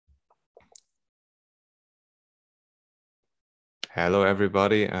Hello,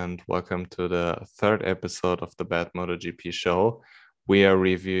 everybody, and welcome to the third episode of the BadMotoGP-Show. We are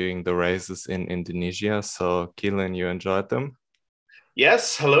reviewing the races in Indonesia. So, Keelan, you enjoyed them?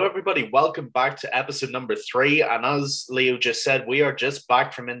 Yes, hello everybody. Welcome back to episode number three. And as Leo just said, we are just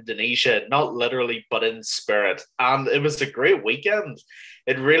back from Indonesia, not literally, but in spirit. And it was a great weekend.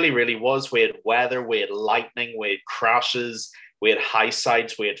 It really, really was. We had weather, we had lightning, we had crashes, we had high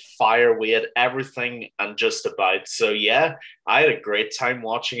sides, we had fire, we had everything and just about. So, yeah, I had a great time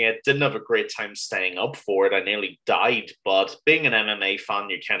watching it. Didn't have a great time staying up for it. I nearly died, but being an MMA fan,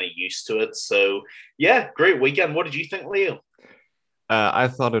 you're kind of used to it. So, yeah, great weekend. What did you think, Leo? I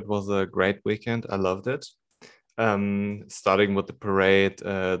thought it was a great weekend. I loved it. Starting with the parade,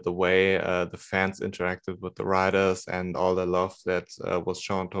 the way the fans interacted with the riders, and all the love that was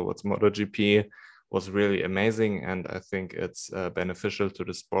shown towards MotoGP was really amazing. And I think it's beneficial to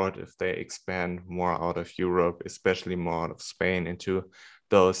the sport if they expand more out of Europe, especially more out of Spain, into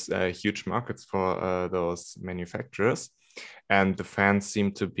those huge markets for those manufacturers. And the fans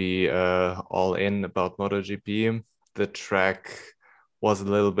seem to be all in about MotoGP. The track was a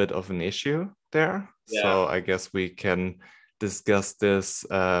little bit of an issue there. Yeah. So I guess we can discuss this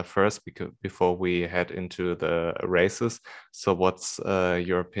first before we head into the races. So what's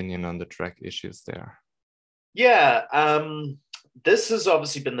your opinion on the track issues there? Yeah, this has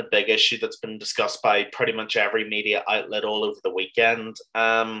obviously been the big issue that's been discussed by pretty much every media outlet all over the weekend.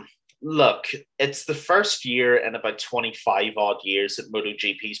 Look, it's the first year in about 25 odd years that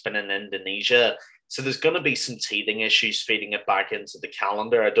MotoGP's been in Indonesia. So there's going to be some teething issues feeding it back into the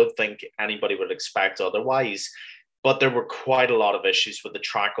calendar. I don't think anybody would expect otherwise. But there were quite a lot of issues with the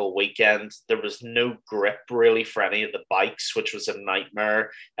track all weekend. There was no grip really for any of the bikes, which was a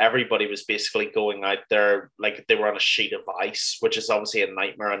nightmare. Everybody was basically going out there like they were on a sheet of ice, which is obviously a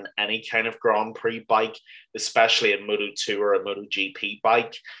nightmare on any kind of Grand Prix bike, especially a Moto 2 or a Moto GP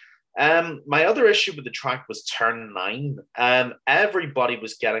bike. My other issue with the track was turn nine. Everybody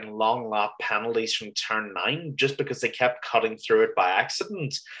was getting long lap penalties from turn nine just because they kept cutting through it by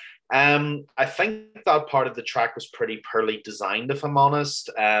accident. I think that part of the track was pretty poorly designed, if I'm honest.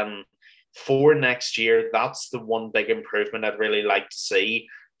 For next year, that's the one big improvement I'd really like to see.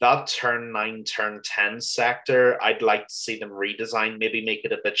 That turn nine, turn 10 sector, I'd like to see them redesign, maybe make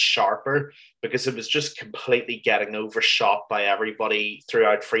it a bit sharper because it was just completely getting overshot by everybody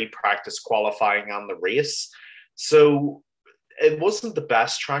throughout free practice qualifying and the race. So it wasn't the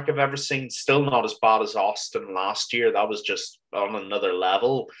best track I've ever seen. Still not as bad as Austin last year. That was just on another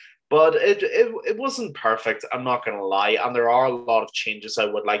level. But it wasn't perfect. I'm not going to lie. And there are a lot of changes I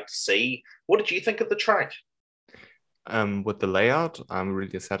would like to see. What did you think of the track? With the layout, I'm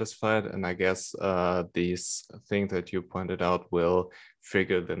really satisfied, and I guess these things that you pointed out will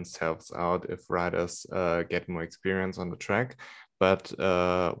figure themselves out if riders get more experience on the track. But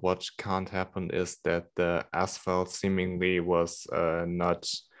what can't happen is that the asphalt seemingly was not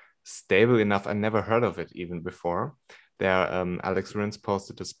stable enough. I never heard of it even before. There, Alex Rins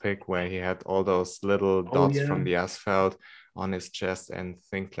posted this pic where he had all those little Oh, dots from yeah. the asphalt on his chest, and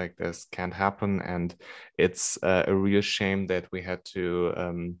things like this can't happen. And it's a real shame that we had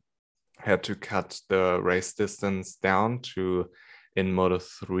to cut the race distance down to in Moto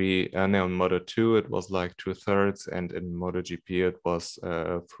 3, no, in Moto 2, it was like two-thirds, and in MotoGP, it was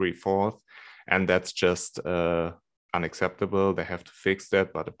three-fourths. And that's just unacceptable. They have to fix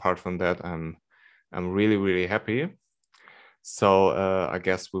that. But apart from that, I'm really, really happy. So I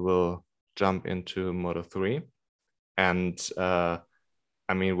guess we will jump into Moto 3. And I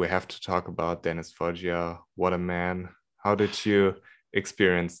mean, we have to talk about Dennis Foggia. What a man. How did you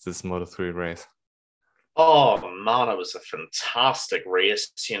experience this Moto 3 race? Oh man, it was a fantastic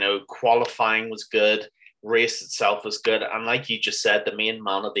race. Qualifying was good, race itself was good, and like you just said, the main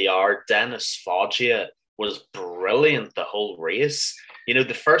man of the hour, Dennis Foggia, was brilliant the whole race.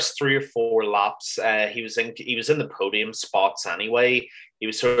 The first 3 or 4 laps, he was in the podium spots anyway. He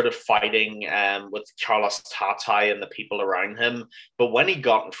was sort of fighting with Carlos Tatai and the people around him. But when he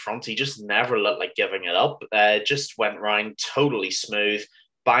got in front, he just never looked like giving it up. Just went round totally smooth,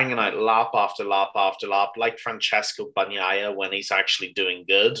 banging out lap after lap after lap, like Francesco Bagnaia when he's actually doing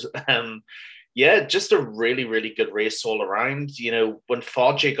good. Yeah, just a really, really good race all around. When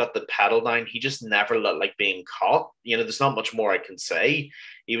Foggia got the pedal down, he just never looked like being caught. There's not much more I can say.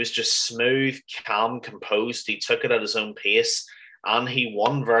 He was just smooth, calm, composed. He took it at his own pace and he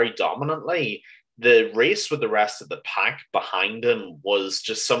won very dominantly. The race with the rest of the pack behind him was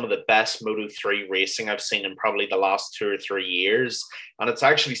just some of the best Moto 3 racing I've seen in probably the last 2 or 3 years. And it's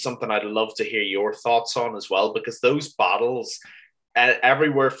actually something I'd love to hear your thoughts on as well, because those battles,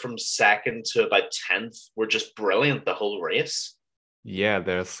 everywhere from second to about 10th were just brilliant the whole race. Yeah,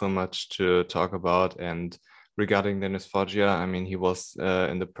 there's so much to talk about. And regarding Dennis Foggia, I mean, he was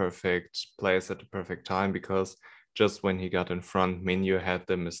in the perfect place at the perfect time because just when he got in front, Minyu had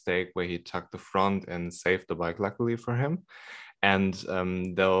the mistake where he tucked the front and saved the bike, luckily for him. And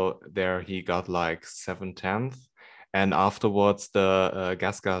though there he got like 7/10. And afterwards, the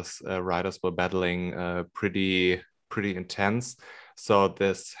Gas riders were battling pretty intense. So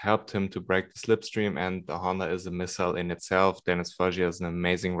this helped him to break the slipstream, and the Honda is a missile in itself. Dennis Foggia is an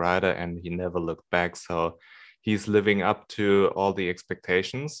amazing rider, and he never looked back. So he's living up to all the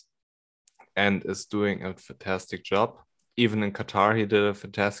expectations and is doing a fantastic job. Even in Qatar, he did a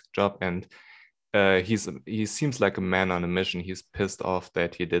fantastic job, and he seems like a man on a mission. He's pissed off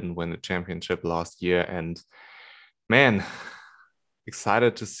that he didn't win the championship last year, and man,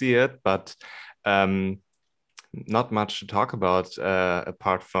 excited to see it, but um, not much to talk about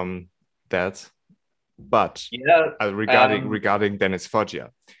apart from that. But Yeah. regarding Dennis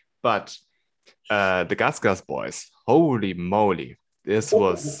Foggia, but the Gas boys, holy moly, this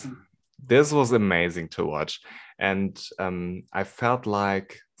was this was amazing to watch, and I felt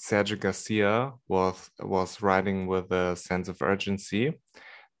like Sergio Garcia was riding with a sense of urgency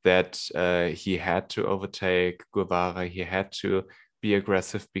that he had to overtake Guevara. He had to be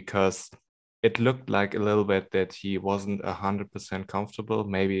aggressive because it looked like a little bit that he wasn't 100% comfortable.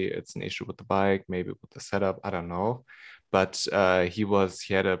 Maybe it's an issue with the bike, maybe with the setup. I don't know, but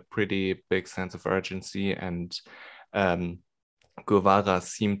he had a pretty big sense of urgency, and um, Guevara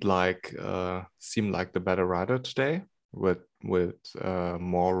seemed like the better rider today with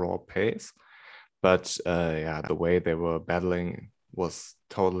more raw pace. But yeah, the way they were battling was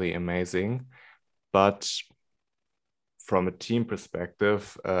totally amazing. But from a team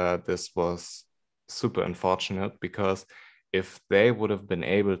perspective, this was super unfortunate because if they would have been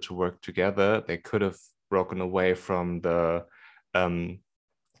able to work together, they could have broken away um,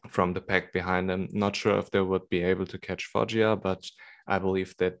 from the pack behind them. Not sure if they would be able to catch Foggia, but I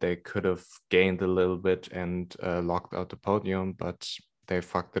believe that they could have gained a little bit and locked out the podium, but they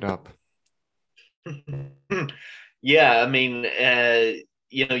fucked it up. Yeah, I mean,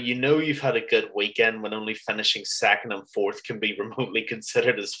 you've had a good weekend when only finishing second and fourth can be remotely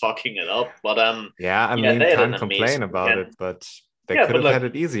considered as fucking it up. But Yeah, I yeah, mean, they had an can't complain amazing about weekend. it, but they Yeah, could but have had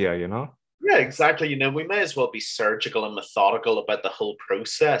look, it easier, you know? yeah, exactly. We may as well be surgical and methodical about the whole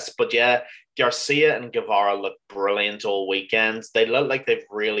process. But yeah, Garcia and Guevara look brilliant all weekend. They look like they've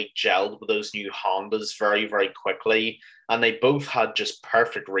really gelled with those new Hondas very, very quickly. And they both had just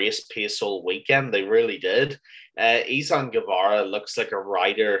perfect race pace all weekend. They really did. Izan Guevara looks like a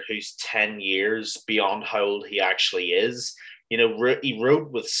rider who's 10 years beyond how old he actually is. He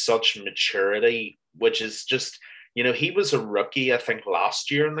rode with such maturity, which is just he was a rookie, I think,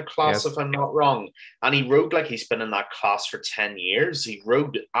 last year in the class, Yes. if I'm not wrong. And he rode like he's been in that class for 10 years. He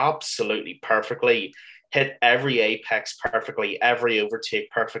rode absolutely perfectly, hit every apex perfectly, every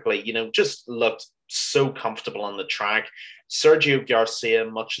overtake perfectly, just looked so comfortable on the track. Sergio Garcia,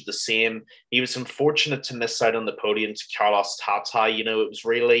 much of the same. He was unfortunate to miss out on the podium to Carlos Tata. It was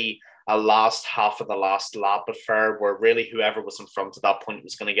really a last half of the last lap affair where really whoever was in front at that point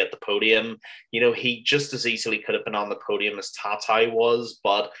was going to get the podium. He just as easily could have been on the podium as Tatai was,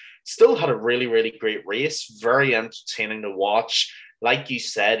 but still had a really, really great race. Very entertaining to watch. Like you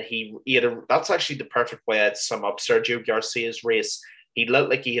said, that's actually the perfect way I'd sum up Sergio Garcia's race. He looked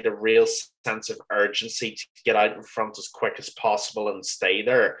like he had a real sense of urgency to get out in front as quick as possible and stay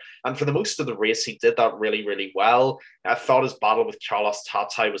there. And for the most of the race, he did that really, really well. I thought his battle with Carlos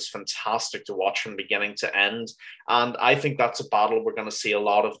Tatai was fantastic to watch from beginning to end. And I think that's a battle we're going to see a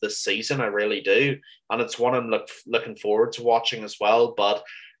lot of this season. I really do. And it's one I'm looking forward to watching as well. But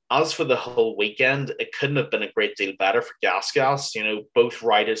as for the whole weekend, it couldn't have been a great deal better for Gas. Both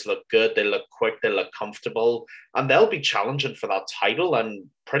riders look good. They look quick. They look comfortable. And they'll be challenging for that title. I'm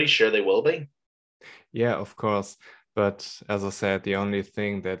pretty sure they will be. Yeah, of course. But as I said, the only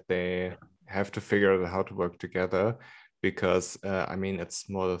thing that they have to figure out how to work together because I mean it's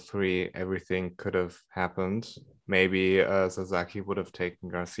Moto 3, everything could have happened. Maybe Sasaki would have taken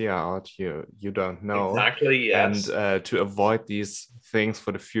Garcia out. You don't know. Exactly, And yes. to avoid these things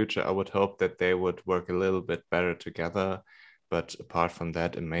for the future, I would hope that they would work a little bit better together. But apart from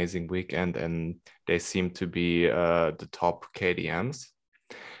that, amazing weekend, and they seem to be the top KDMs.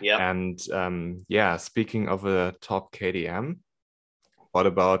 Yep. And yeah, speaking of a top KDM, what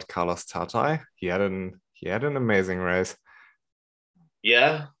about Carlos Tatai? He had an amazing race.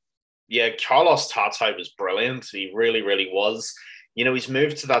 Yeah. Yeah, Carlos Tatai was brilliant. He really, really was. He's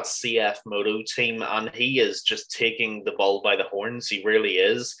moved to that CF Moto team and he is just taking the bull by the horns. He really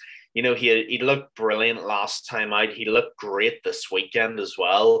is. He looked brilliant last time out. He looked great this weekend as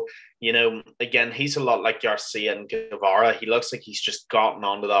well. Again, he's a lot like Garcia and Guevara. He looks like he's just gotten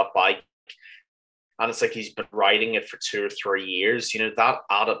onto that bike, and it's like he's been riding it for 2 or 3 years. That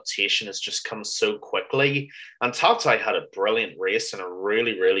adaptation has just come so quickly. And Tatai had a brilliant race and a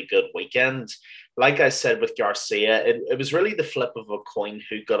really, really good weekend. Like I said with Garcia, it was really the flip of a coin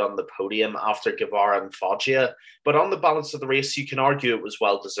who got on the podium after Guevara and Foggia. But on the balance of the race, you can argue it was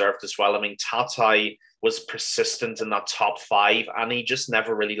well deserved as well. I mean, Tatai was persistent in that top 5, and he just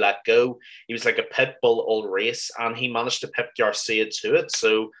never really let go. He was like a pit bull all race, and he managed to pip Garcia to it.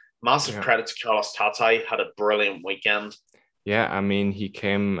 So massive credit to Carlos Tatai. Had a brilliant weekend. Yeah, I mean, he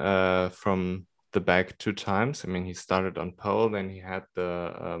came from the back 2 times. I mean, he started on pole, then he had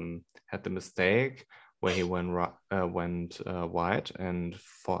the mistake where he went wide and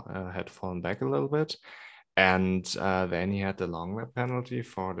had fallen back a little bit, and then he had the long lap penalty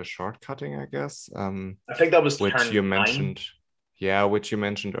for the shortcutting, I guess. I think that was which turn you 9. mentioned. Yeah, which you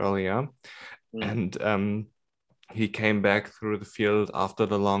mentioned earlier, and he came back through the field after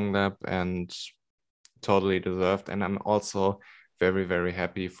the long lap and totally deserved. And I'm also very, very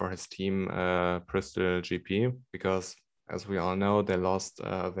happy for his team, Bristol GP, because as we all know, they lost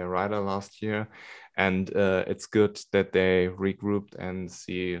their rider last year, and it's good that they regrouped and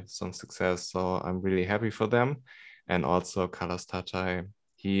see some success. So I'm really happy for them. And also Carlos Tatai,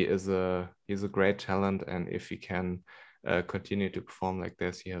 he's a great talent, and if he can continue to perform like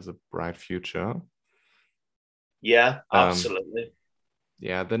this, he has a bright future. Yeah, absolutely.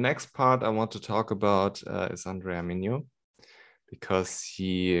 Yeah, the next part I want to talk about is Andrea Migno, because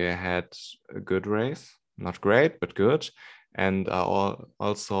he had a good race, not great, but good. And I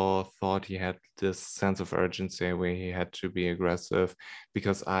also thought he had this sense of urgency where he had to be aggressive,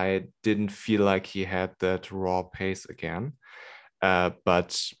 because I didn't feel like he had that raw pace again.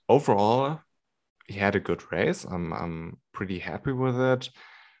 But overall, he had a good race. I'm pretty happy with it,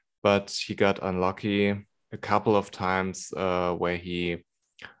 but he got unlucky a couple of times where he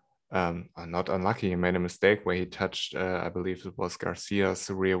not unlucky. He made a mistake where he touched, I believe it was Garcia's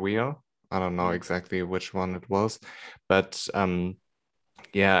rear wheel. I don't know exactly which one it was, but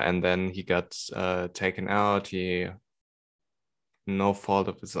yeah, and then he got taken out. He, no fault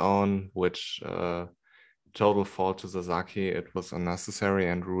of his own, which total fault to Sasaki. It was unnecessary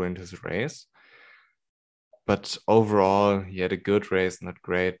and ruined his race. But overall, he had a good race, not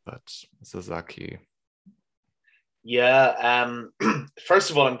great, but Sasaki. Yeah.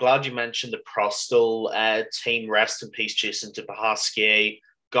 First of all, I'm glad you mentioned the Prostel team. Rest in peace, Jason de Bahasquier.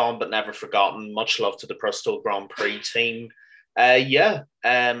 Gone but never forgotten. Much love to the Prostel Grand Prix team. Andrea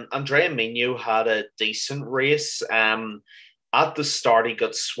Migno had a decent race. At the start, he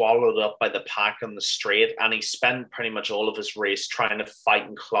got swallowed up by the pack on the straight, and he spent pretty much all of his race trying to fight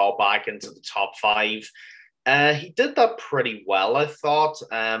and claw back into the top 5. He did that pretty well, I thought.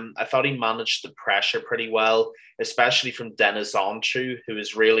 I thought he managed the pressure pretty well, especially from Dennis Onchu, who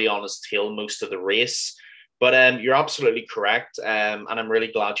was really on his tail most of the race. But you're absolutely correct, and I'm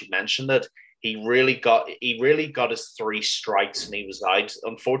really glad you mentioned it. He really got his 3 strikes and he was out.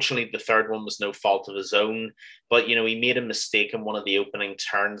 Unfortunately, the third one was no fault of his own, but he made a mistake in one of the opening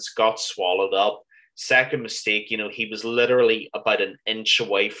turns, got swallowed up. Second mistake, he was literally about an inch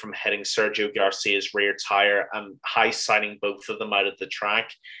away from hitting Sergio Garcia's rear tire and high siding both of them out of the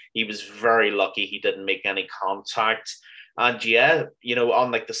track. He was very lucky he didn't make any contact. And yeah,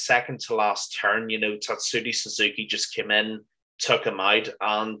 on like the second to last turn, Tatsuki Suzuki just came in, took him out,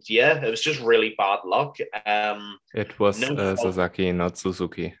 and yeah, it was just really bad luck. It was Sasaki, not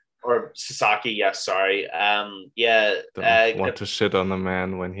Suzuki. Or Sasaki, yes, sorry. Don't want to shit on the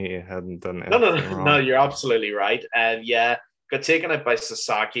man when he hadn't done anything wrong. No, you're absolutely right. Yeah, got taken out by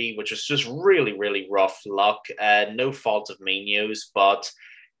Sasaki, which was just really, really rough luck. No fault of Migno's, but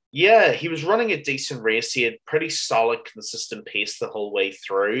yeah, he was running a decent race. He had pretty solid, consistent pace the whole way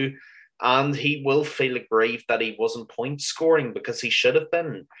through. And he will feel aggrieved that he wasn't point scoring because he should have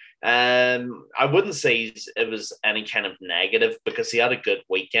been. I wouldn't say it was any kind of negative because he had a good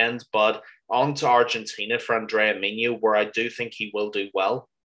weekend, but on to Argentina for Andrea Migno, where I do think he will do well.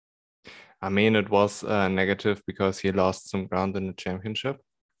 I mean, it was negative because he lost some ground in the championship.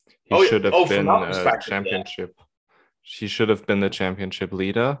 He should have been the championship. Yeah. He should have been the championship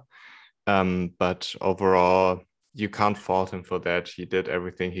leader. But overall, you can't fault him for that. He did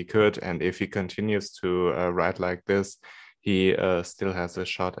everything he could. And if he continues to ride like this, he still has a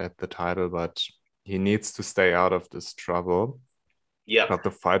shot at the title, but he needs to stay out of this trouble. Yeah. But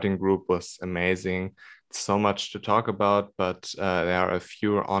the fighting group was amazing. So much to talk about, but there are a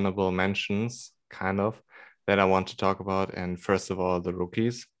few honorable mentions, kind of, that I want to talk about. And first of all, the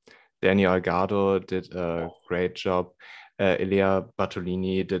rookies. Daniel Algado did a great job. Ilia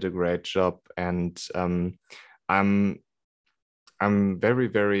Bartolini did a great job, and I'm I'm very,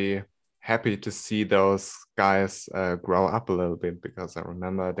 very happy to see those guys grow up a little bit, because I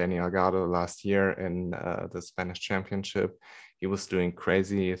remember Danny Algado last year in the Spanish Championship. He was doing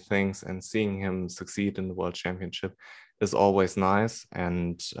crazy things, and seeing him succeed in the World Championship is always nice.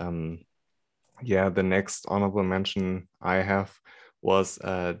 And yeah, the next honorable mention I have was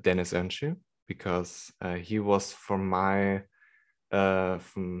Dennis Öncü, because he was, from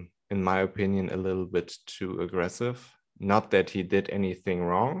in my opinion, a little bit too aggressive. Not that he did anything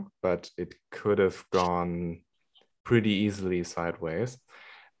wrong, but it could have gone pretty easily sideways.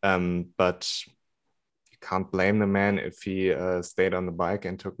 But you can't blame the man if he stayed on the bike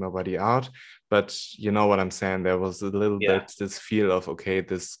and took nobody out. But you know what I'm saying? There was a little Yeah. bit this feel of, okay,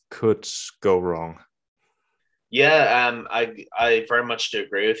 this could go wrong. Yeah, I very much do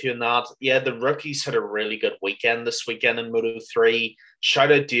agree with you in that. Yeah, the rookies had a really good weekend this weekend in Moto 3.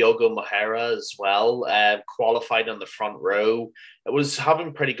 Shout out Diogo Moreira as well, qualified on the front row. It was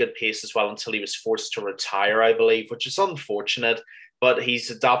having pretty good pace as well until he was forced to retire, I believe, which is unfortunate, but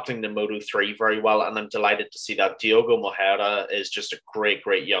he's adapting to Moto 3 very well, and I'm delighted to see that. Diogo Moreira is just a great,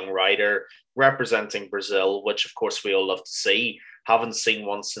 great young rider representing Brazil, which of course we all love to see. Haven't seen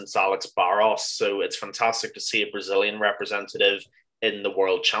one since Alex Barros. So it's fantastic to see a Brazilian representative in the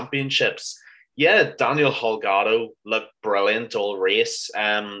World Championships. Yeah, Daniel Holgado looked brilliant all race.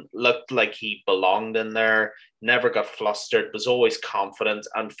 Looked like he belonged in there. Never got flustered. Was always confident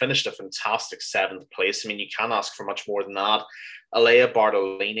and finished a fantastic seventh place. I mean, you can't ask for much more than that. Alea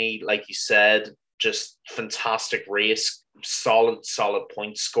Bartolini, like you said, just fantastic race. Solid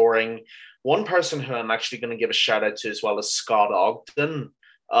point scoring. One person who I'm actually going to give a shout out to as well is Scott Ogden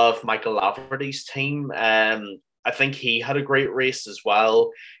of Michael Laverty's team. I think he had a great race as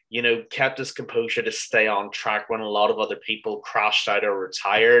well. You know, kept his composure to stay on track when a lot of other people crashed out or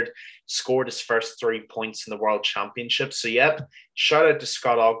retired. Scored his first 3 points in the World Championship. So, yep, shout out to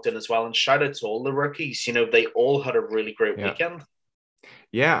Scott Ogden as well, and shout out to all the rookies. You know, they all had a really great Yeah. weekend.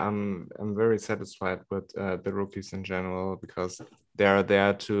 Yeah, I'm very satisfied with the rookies in general, because they are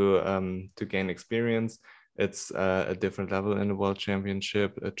there to gain experience. It's a different level in the World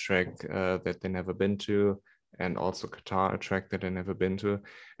Championship, a track that they never been to, and also Qatar, a track that they never been to,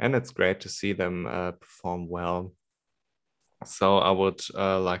 and it's great to see them perform well. So I would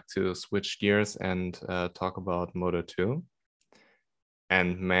like to switch gears and talk about Moto 2.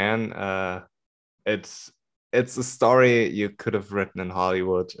 And man, it's a story you could have written in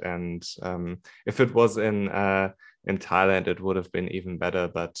Hollywood, and if it was in Thailand, it would have been even better.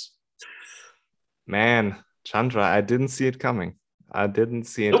 But man, Chandra, I didn't see it coming. I didn't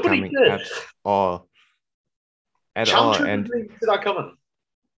see it Nobody coming did. at all, at all. Chandra And didn't see that coming.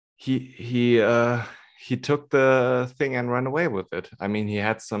 he took the thing and ran away with it. I mean, he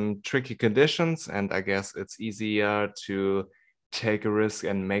had some tricky conditions, and I guess it's easier to take a risk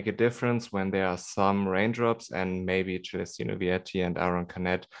and make a difference when there are some raindrops. And maybe Celestino Vietti and Aaron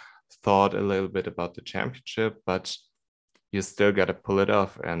Canet thought a little bit about the championship, but you still got to pull it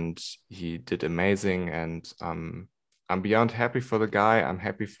off. And he did amazing. And I'm beyond happy for the guy. I'm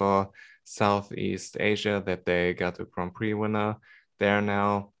happy for Southeast Asia that they got a Grand Prix winner there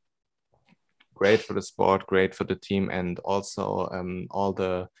now. Great for the sport, great for the team, and also all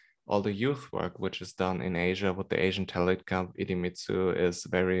the youth work which is done in Asia with the Asian Talent Cup. Idemitsu is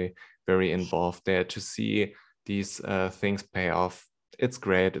very, very involved there to see these things pay off. It's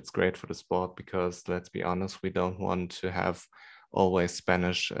great. It's great for the sport, because let's be honest, we don't want to have always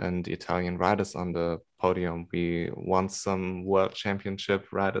Spanish and Italian riders on the podium. We want some world championship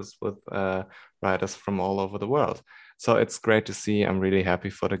riders with riders from all over the world. So it's great to see. I'm really happy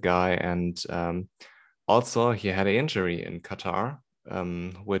for the guy. And also, he had an injury in Qatar,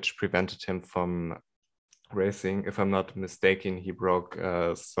 which prevented him from racing. If I'm not mistaken, he broke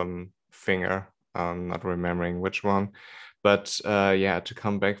some finger. I'm not remembering which one. But yeah, to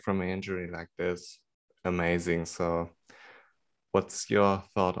come back from an injury like this, amazing. So what's your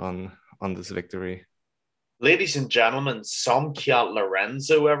thought on this victory? Ladies and gentlemen, Somkiat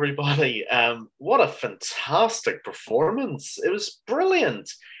Lorenzo, everybody. What a fantastic performance. It was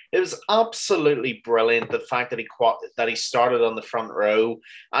brilliant. It was absolutely brilliant. The fact that he started on the front row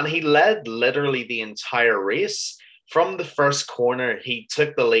and he led literally the entire race. From the first corner, he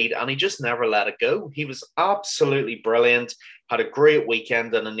took the lead and he just never let it go. He was absolutely brilliant, had a great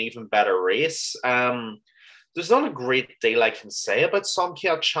weekend and an even better race. There's not a great deal I can say about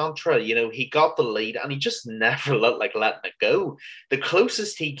Somkiat Chantra. You know, he got the lead and he just never looked like letting it go. The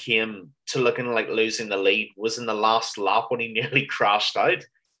closest he came to looking like losing the lead was in the last lap when he nearly crashed out.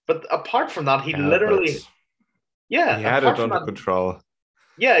 But apart from that, he Yeah, but literally, yeah, he had apart it from under that, control.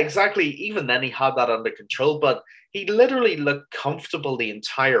 yeah, exactly. Even then, he had that under control, but he literally looked comfortable the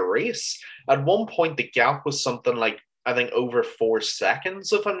entire race. At one point, the gap was something like, I think, over 4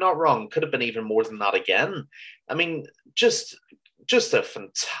 seconds, if I'm not wrong. Could have been even more than that again. I mean, just just a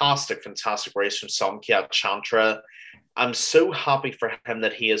fantastic, fantastic race from Somkya Chantra. I'm so happy for him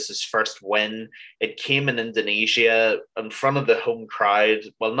that he has his first win. It came in Indonesia in front of the home crowd.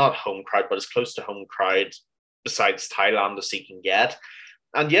 Well, not home crowd, but as close to home crowd besides Thailand as he can get.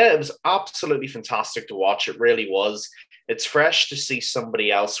 And yeah, it was absolutely fantastic to watch. It really was. It's fresh to see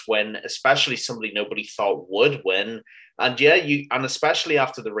somebody else win, especially somebody nobody thought would win. And yeah, and especially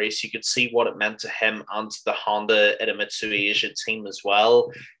after the race, you could see what it meant to him and to the Honda Idemitsu Asia team as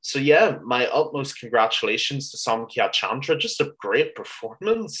well. So yeah, my utmost congratulations to Samkhya Chandra. Just a great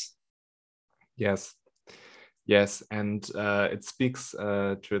performance. Yes, yes, and it speaks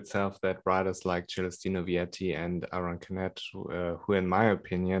to itself that riders like Celestino Vietti and Aaron Canet, who, in my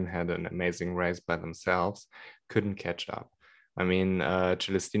opinion, had an amazing race by themselves, couldn't catch up. I mean,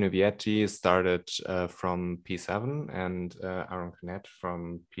 Celestino Vietti started from P7 and Aaron Canet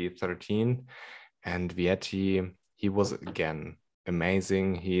from P13. And Vietti, he was again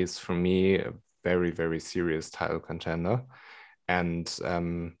amazing. He is, for me, a very, very serious title contender. And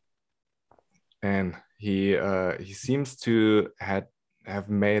he seems to have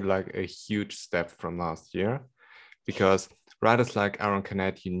made like a huge step from last year, because riders like Aaron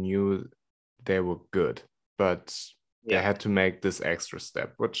Canet, you knew they were good, but they Yeah. had to make this extra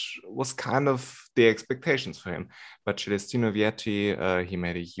step, which was kind of the expectations for him. But Celestino Vietti, he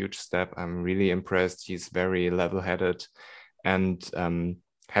made a huge step. I'm really impressed. He's very level-headed and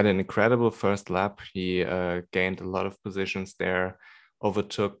had an incredible first lap. He gained a lot of positions there,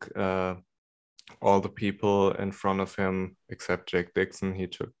 overtook all the people in front of him except Jake Dixon. He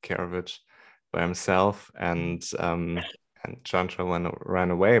took care of it by himself, and Chandra ran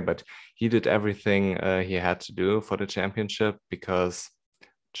away. But he did everything he had to do for the championship, because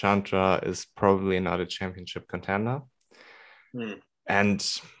Chandra is probably not a championship contender.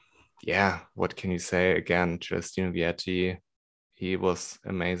 And yeah, what can you say? Again, Celestino Vietti, he was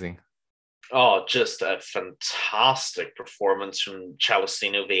amazing. Oh, just a fantastic performance from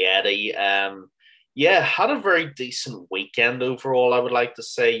Celestino Vietti. Yeah, had a very decent weekend overall, I would like to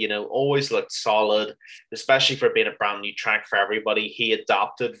say. Always looked solid, especially for being a brand new track for everybody. He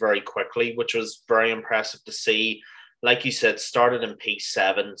adapted very quickly, which was very impressive to see. Like you said, started in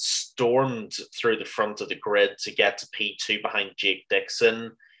P7, stormed through the front of the grid to get to P2 behind Jake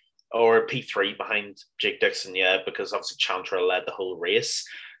Dixon, or P3 behind Jake Dixon, yeah, because obviously Chandra led the whole race.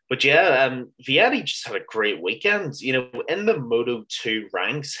 But yeah, Vietti just had a great weekend. In the Moto 2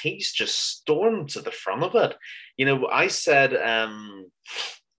 ranks, he's just stormed to the front of it. I said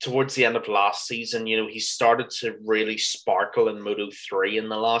towards the end of last season, he started to really sparkle in Moto 3 in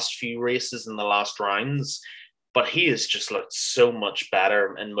the last few races, in the last rounds. But he has just looked so much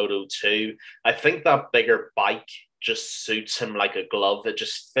better in Moto 2. I think that bigger bike just suits him like a glove. It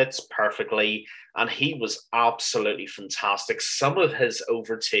just fits perfectly. And he was absolutely fantastic. Some of his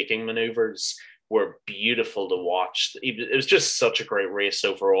overtaking maneuvers were beautiful to watch. It was just such a great race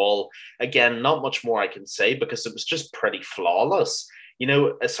overall. Again, not much more I can say because it was just pretty flawless.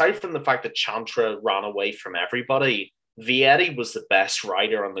 Aside from the fact that Chantra ran away from everybody, Vietti was the best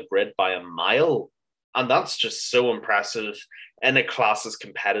rider on the grid by a mile. And that's just so impressive in a class as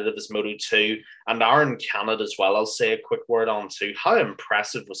competitive as Moto 2. And Aaron Canet as well, I'll say a quick word on too. How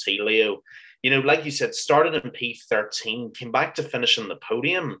impressive was he, Leo? Like you said, started in P13, came back to finish in the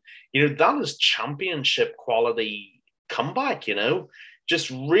podium. That is championship quality comeback.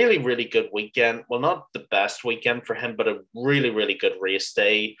 Just really, really good weekend. Well, not the best weekend for him, but a really, really good race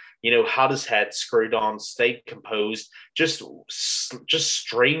day. Had his head screwed on, stayed composed, just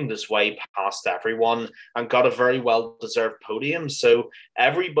streamed his way past everyone and got a very well-deserved podium. So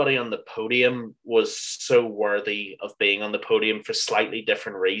everybody on the podium was so worthy of being on the podium for slightly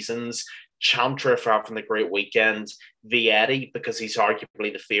different reasons. Chantra for having a great weekend, Vietti because he's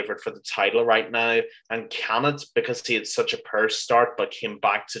arguably the favourite for the title right now, and Canet because he had such a poor start but came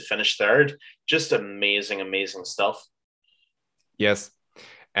back to finish third. Just amazing, amazing stuff. Yes,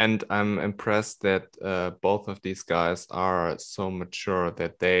 and I'm impressed that both of these guys are so mature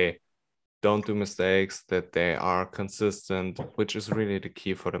that they don't do mistakes, that they are consistent, which is really the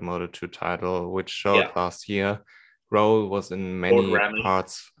key for the Moto2 title, which showed Yeah. last year. Raul was in Lord many Remy.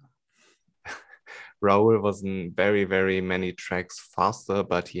 parts. Raul was in very, very many tracks faster,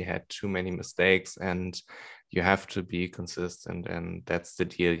 but he had too many mistakes, and you have to be consistent, and that's the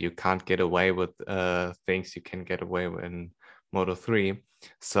deal. You can't get away with things you can get away with in Moto3.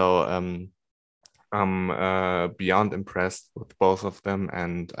 So I'm beyond impressed with both of them,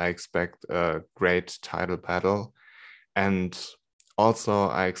 and I expect a great title battle. And also,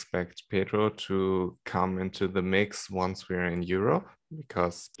 I expect Pedro to come into the mix once we're in Europe,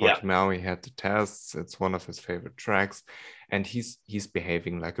 because Yeah. Portimao, he had the tests. It's one of his favorite tracks, and he's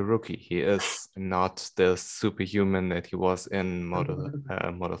behaving like a rookie. He is not the superhuman that he was in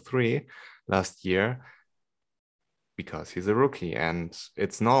Moto3 last year, because he's a rookie and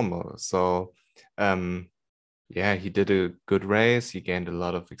it's normal. So, yeah, he did a good race. He gained a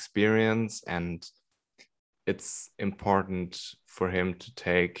lot of experience, and it's important for him to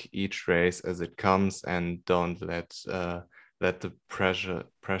take each race as it comes and don't let the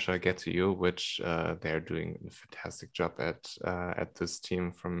pressure get to you, which they're doing a fantastic job at this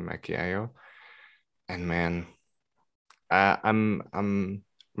team from Macchiaio. And man, I'm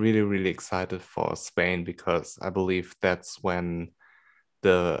really really excited for Spain, because I believe that's when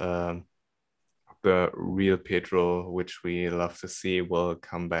the real Pedro, which we love to see, will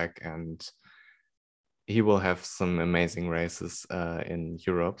come back, and he will have some amazing races in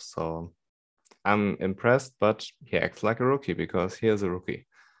Europe. So I'm impressed, but he acts like a rookie because he is a rookie.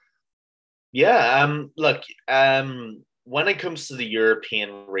 Yeah, look, when it comes to the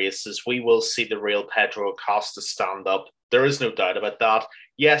European races, we will see the real Pedro Acosta stand up. There is no doubt about that.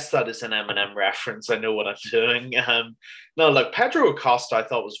 Yes, that is an Eminem reference. I know what I'm doing. No, look, Pedro Acosta, I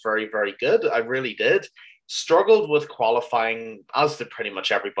thought was very, very good. I really did. Struggled with qualifying, as did pretty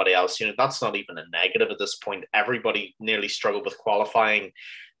much everybody else. You know, that's not even a negative at this point. Everybody nearly struggled with qualifying.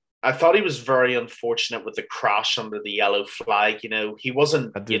 I thought he was very unfortunate with the crash under the yellow flag. You know, he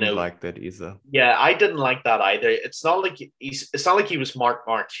wasn't, I didn't like that either. yeah, I didn't like that either. It's not like he was Mark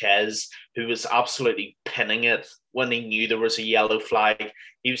Marquez, who was absolutely pinning it when he knew there was a yellow flag.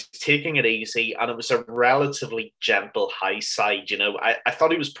 He was taking it easy, and it was a relatively gentle high side. You know, I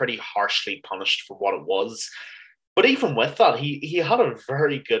thought he was pretty harshly punished for what it was. But even with that, he had a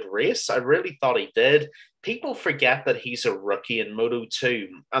very good race. I really thought he did. People forget that he's a rookie in Moto 2,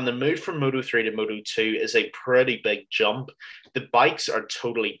 and the move from Moto 3 to Moto 2 is a pretty big jump. The bikes are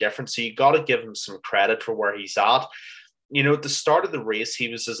totally different, so you got to give him some credit for where he's at. You know, at the start of the race, he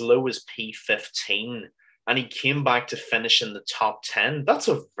was as low as P15, and he came back to finish in the top 10. That's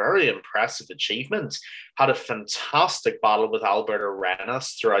a very impressive achievement. Had a fantastic battle with Alberto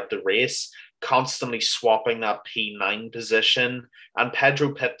Arenas throughout the race, constantly swapping that P9 position, and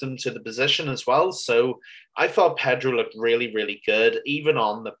Pedro pipped him to the position as well. So I thought Pedro looked really, really good, even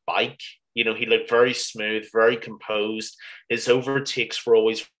on the bike. You know, he looked very smooth, very composed. His overtakes were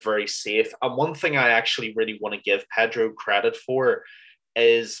always very safe. And one thing I actually really want to give Pedro credit for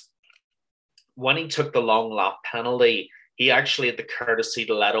is when he took the long lap penalty, he actually had the courtesy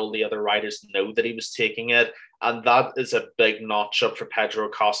to let all the other riders know that he was taking it. And that is a big notch up for Pedro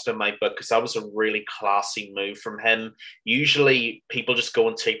Acosta in my book, because that was a really classy move from him. Usually people just go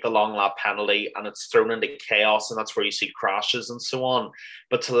and take the long lap penalty and it's thrown into chaos, and that's where you see crashes and so on.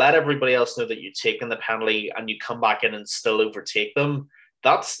 But to let everybody else know that you're taking the penalty and you come back in and still overtake them,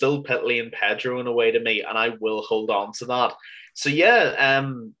 that's still pit lane Pedro in a way to me, and I will hold on to that. So yeah,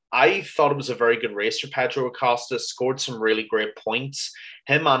 I thought it was a very good race for Pedro Acosta. Scored some really great points.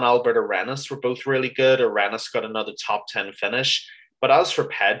 Him and Albert Arenas were both really good. Arenas got another top 10 finish. But as for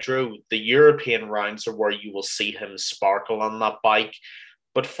Pedro, the European rounds are where you will see him sparkle on that bike.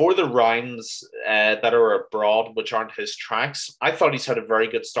 But for the rounds that are abroad, which aren't his tracks, I thought he's had a very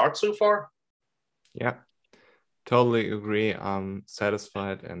good start so far. Yeah, totally agree. I'm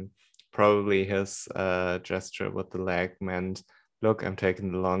satisfied, and probably his gesture with the leg meant, look, I'm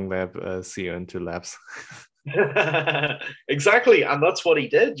taking the long lap, see you in 2 laps. Exactly, and that's what he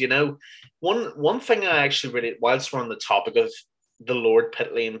did. You know, one thing I actually really, whilst we're on the topic of the Lord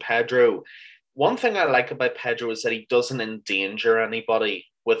Pit Lane Pedro, one thing I like about Pedro is that he doesn't endanger anybody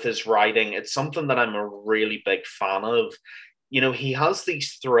with his riding. It's something that I'm a really big fan of. You know, he has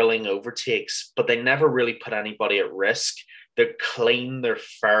these thrilling overtakes, but they never really put anybody at risk. They're clean, they're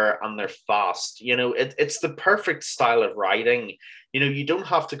fair, and they're fast. You know, it's the perfect style of riding. You know, you don't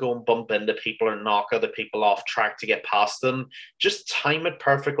have to go and bump into people or knock other people off track to get past them. Just time it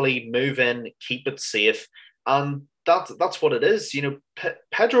perfectly, move in, keep it safe. And that's what it is. You know,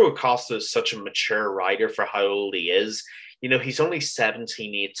 Pedro Acosta is such a mature rider for how old he is. You know, he's only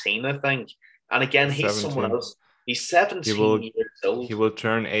 17, 18, I think. And again, he's someone 17. else. He's 17 years He old. will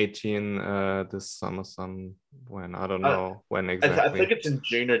turn 18 this summer, when, I don't I, know when I think exactly. it's in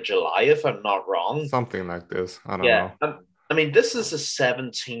June or July, if I'm not wrong. Something like this. I don't Yeah, know. I mean, this is a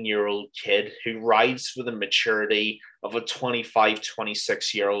 17-year-old kid who rides with the maturity of a 25,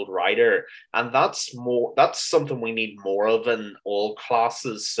 26-year-old rider. And that's something we need more of in all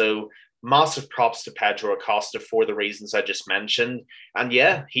classes. So massive props to Pedro Acosta for the reasons I just mentioned. And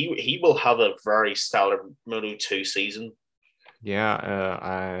yeah, he will have a very stellar Moto 2 season. Yeah,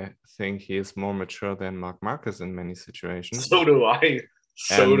 I think he is more mature than Mark Marquez in many situations. So do I.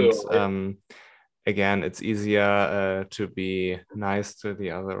 So And do I. again, it's easier to be nice to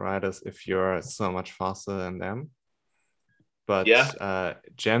the other riders if you're so much faster than them. But Yeah.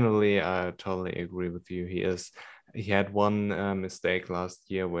 generally, I totally agree with you. He had one mistake last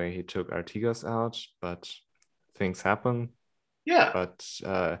year where he took Artigas out, but things happen. Yeah. But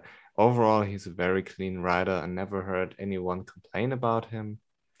overall, he's a very clean rider. I never heard anyone complain about him.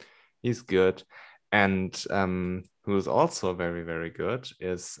 He's good. And who's also very, very good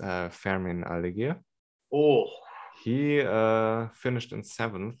is Fermin Aldeguer. Oh, He finished in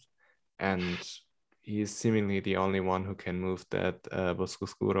seventh, and he's seemingly the only one who can move that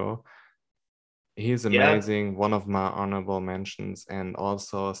Boscoscuro. He's yeah. amazing, one of my honorable mentions, and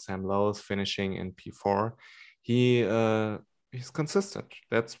also Sam Lowes finishing in P4. He he's consistent.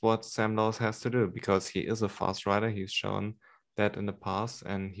 That's what Sam Lowes has to do because he is a fast rider. He's shown that in the past,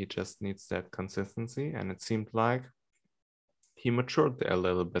 and he just needs that consistency. And it seemed like he matured there a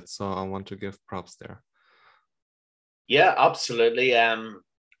little bit. So I want to give props there. Yeah, absolutely.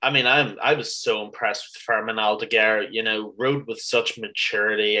 I mean, I was so impressed with Fermin Aldeguer. You know, rode with such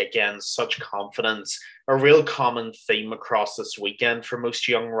maturity, again, such confidence. A real common theme across this weekend for most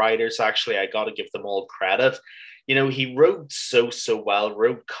young riders. Actually, I got to give them all credit. You know, he rode so well,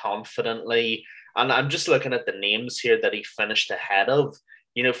 rode confidently, and I'm just looking at the names here that he finished ahead of.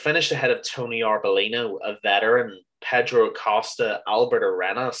 You know, finished ahead of Tony Arbolino, a veteran, Pedro Acosta, Albert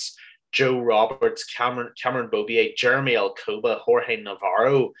Arenas. Joe Roberts, Cameron Bobier, Jeremy Alcoba, Jorge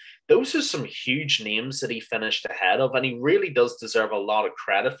Navarro. Those are some huge names that he finished ahead of, and he really does deserve a lot of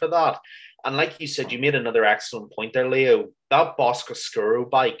credit for that. And like you said, you made another excellent point there, Leo. That Boscoscuro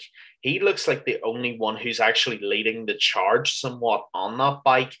bike, he looks like the only one who's actually leading the charge somewhat on that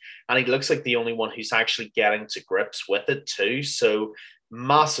bike, and he looks like the only one who's actually getting to grips with it too. So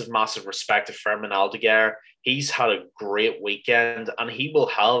massive respect to Fermin Aldeguer. He's had a great weekend, and he will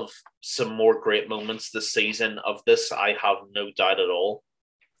have some more great moments this season. Of this, I have no doubt at all.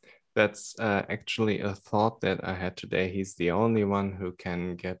 That's actually a thought that I had today. He's the only one who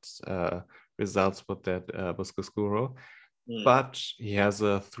can get results with that Boscoscuro, but he has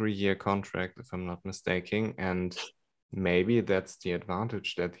a 3-year contract, if I'm not mistaken, and maybe that's the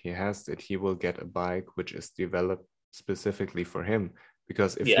advantage that he has, that he will get a bike which is developed specifically for him.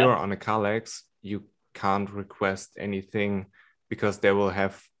 Because if Yeah, you're on a Kalex, you can't request anything because they will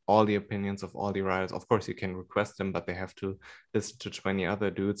have all the opinions of all the riders. Of course, you can request them, but they have to listen to 20 other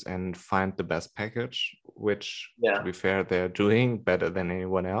dudes and find the best package, which, to yeah, be fair, they're doing better than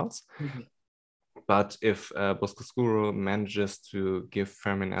anyone else. But if Boscoscuro manages to give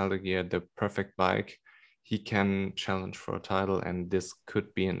Fermin Aldeguer the perfect bike, he can challenge for a title, and this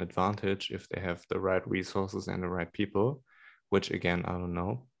could be an advantage if they have the right resources and the right people, which again, I don't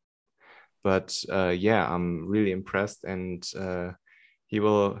know. But yeah, I'm really impressed, and he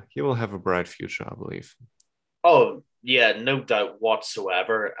will have a bright future, I believe. Oh, yeah, no doubt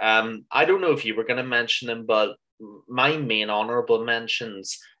whatsoever. I don't know if you were going to mention them, but my main honorable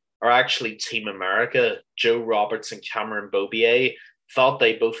mentions are actually Team America. Joe Roberts and Cameron Bobier thought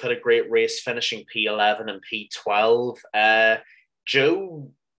they both had a great race, finishing P11 and P12.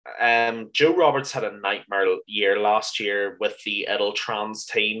 Joe Joe Roberts had a nightmare year last year with the Edeltrans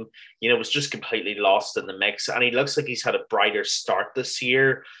team. You know, was just completely lost in the mix, and he looks like he's had a brighter start this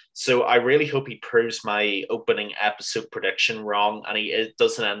year. So I really hope he proves my opening episode prediction wrong, and it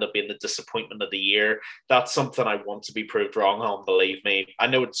doesn't end up being the disappointment of the year. That's something I want to be proved wrong on. Believe me, I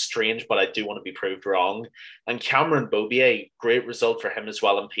know it's strange, but I do want to be proved wrong. And Cameron Bobier, great result for him as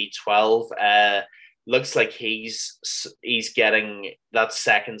well in P12. Looks like he's getting that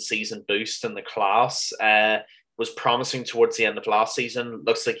second season boost in the class. Was promising towards the end of last season.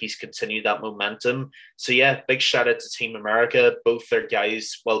 Looks like he's continued that momentum. So yeah, big shout out to Team America. Both their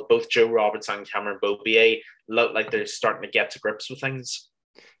guys, well, both Joe Roberts and Cameron Bobier look like they're starting to get to grips with things.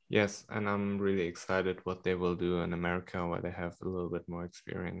 Yes, and I'm really excited what they will do in America, where they have a little bit more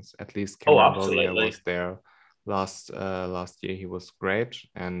experience. At least Oh, Cameron Bobia absolutely. was there last year. He was great,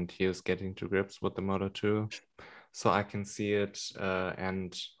 and he is getting to grips with the Moto 2. So I can see it,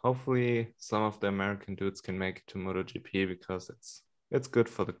 and hopefully some of the American dudes can make it to MotoGP because it's good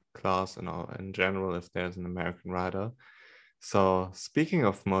for the class and all in general if there's an American rider. So speaking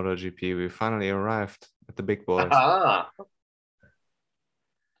of MotoGP, we finally arrived at the big boys. Aha.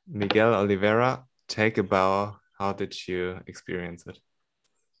 Miguel Oliveira, take a bow. How did you experience it?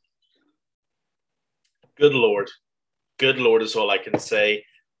 Good Lord. Good Lord is all I can say.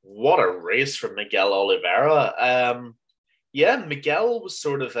 What a race for Miguel Oliveira. Yeah, Miguel was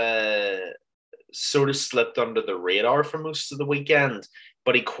sort of slipped under the radar for most of the weekend,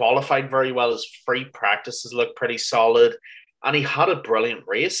 but he qualified very well. His free practices looked pretty solid, and he had a brilliant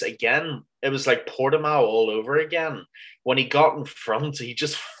race. Again, it was like Portimao all over again. When he got in front, he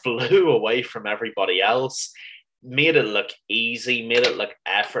just flew away from everybody else, made it look easy, made it look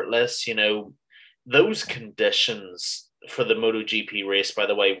effortless. Those conditions for the MotoGP race, by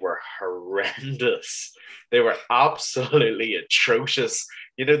the way, were horrendous. They were absolutely atrocious.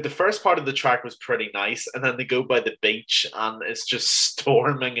 The first part of the track was pretty nice, and then they go by the beach and it's just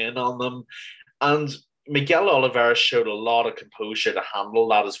storming in on them. And Miguel Oliveira showed a lot of composure to handle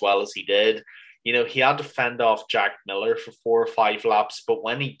that as well as he did. He had to fend off Jack Miller for 4 or 5 laps, but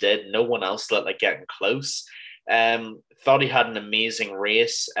when he did, no one else looked like getting close. Thought he had an amazing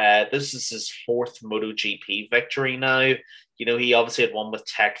race. This is his fourth MotoGP victory now. He obviously had one with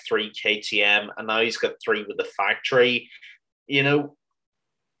Tech 3 KTM, and now he's got 3 with the factory. You know,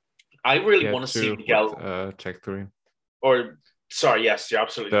 I really Yeah, want to see two with Miguel, Tech 3. or sorry, yes, you're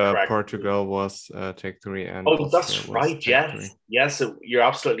absolutely The correct. Portugal was Tech 3 and Oh, Austria that's was right. Tech 3. Yes, you're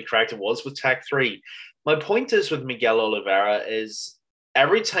absolutely correct. It was with Tech 3. My point is with Miguel Oliveira is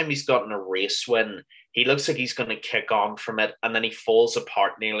every time he's gotten a race win, he looks like he's going to kick on from it and then he falls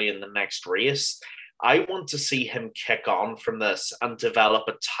apart nearly in the next race. I want to see him kick on from this and develop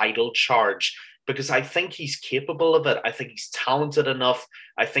a title charge because I think he's capable of it. I think he's talented enough.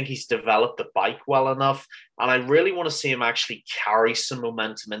 I think he's developed the bike well enough. And I really want to see him actually carry some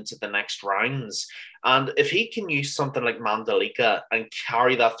momentum into the next rounds. And if he can use something like Mandalika and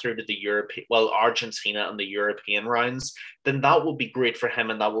carry that through to the Argentina and the European rounds, then that will be great for him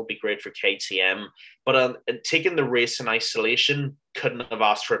and that will be great for KTM. But taking the race in isolation, couldn't have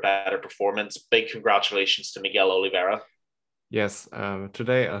asked for a better performance. Big congratulations to Miguel Oliveira. Yes,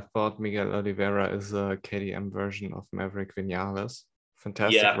 today I thought Miguel Oliveira is a KTM version of Maverick Vinales.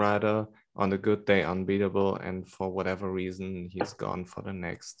 Fantastic Yeah, rider, on a good day unbeatable, and for whatever reason, he's gone for the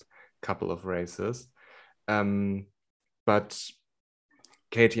next couple of races. But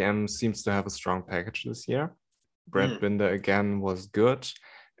KTM seems to have a strong package this year. Brad Binder again was good,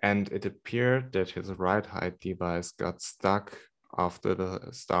 and it appeared that his ride height device got stuck after the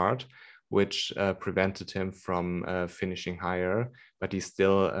start, which prevented him from finishing higher, but he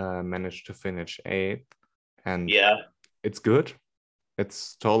still managed to finish 8th. And yeah, it's good.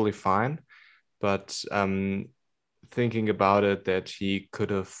 It's totally fine. But thinking about it, that he could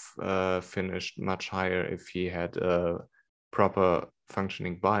have finished much higher if he had a proper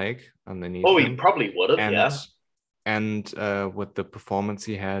functioning bike underneath Oh, he him. probably would have, And yeah. and with the performance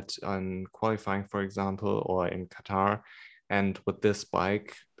he had on qualifying, for example, or in Qatar, and with this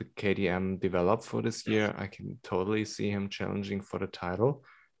bike the KTM developed for this year, I can totally see him challenging for the title.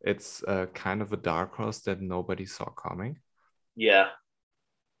 It's kind of a dark horse that nobody saw coming. Yeah.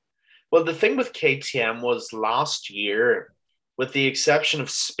 Well, the thing with KTM was last year, with the exception of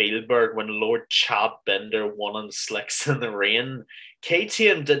Spielberg, when Lord Chad Binder won on slicks in the rain,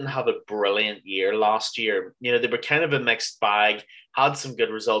 KTM didn't have a brilliant year last year. They were kind of a mixed bag, had some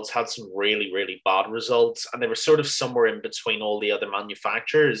good results, had some really, really bad results, and they were sort of somewhere in between all the other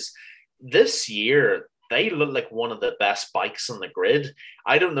manufacturers. This year, they look like one of the best bikes on the grid.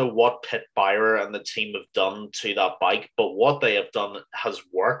 I don't know what Pit Byrer and the team have done to that bike, but what they have done has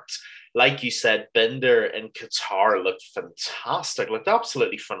worked. Like you said, Binder in Qatar looked fantastic, looked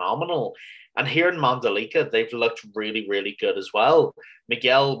absolutely phenomenal. And here in Mandalika, they've looked really, really good as well.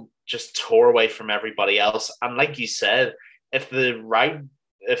 Miguel just tore away from everybody else. And like you said, if the ride,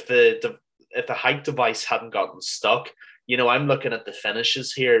 if the height device hadn't gotten stuck, I'm looking at the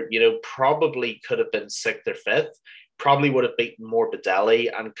finishes here. Probably could have been 6th or 5th. Probably would have beaten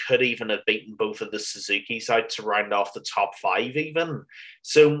Morbidelli and could even have beaten both of the Suzukis out to round off the top 5 even.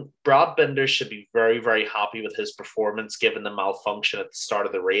 So Brad Binder should be very, very happy with his performance given the malfunction at the start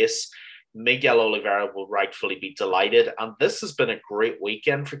of the race. Miguel Oliveira will rightfully be delighted. And this has been a great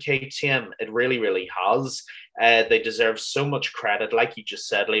weekend for KTM. It really, really has. They deserve so much credit. Like you just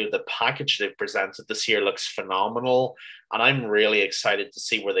said, Leo, the package they've presented this year looks phenomenal. And I'm really excited to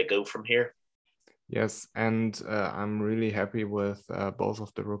see where they go from here. Yes, and I'm really happy with both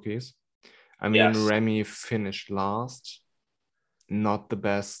of the rookies. I mean, Yes. Remy finished last, not the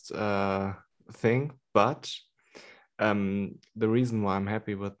best thing, but the reason why I'm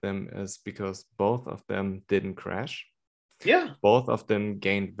happy with them is because both of them didn't crash. Yeah. Both of them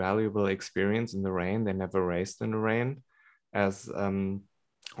gained valuable experience in the rain. They never raced in the rain, as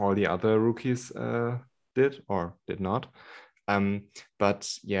all the other rookies did or did not. But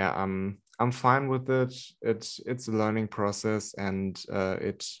yeah, I'm fine with it. It's a learning process, and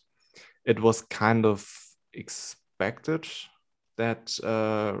it was kind of expected that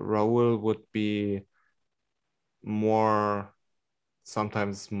Raul would be more,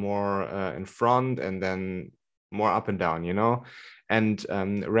 sometimes more in front and then more up and down, you know. And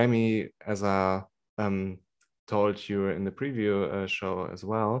Remy, as I told you in the preview show as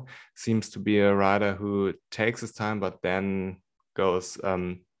well, seems to be a rider who takes his time but then goes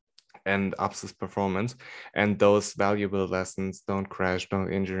and ups his performance. And those valuable lessons: don't crash,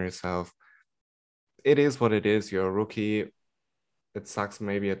 don't injure yourself. It is what it is. You're a rookie. It sucks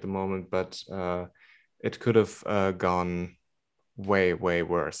maybe at the moment, but it could have gone way, way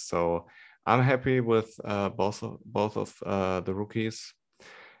worse. So I'm happy with both of the rookies.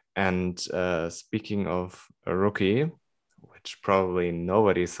 And speaking of a rookie, which probably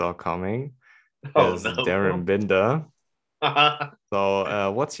nobody saw coming, Oh is no. Darren Binder.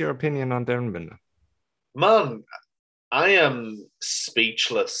 So what's your opinion on Darren Binder? Man, I am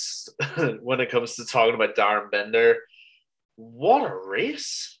speechless when it comes to talking about Darren Bender. What a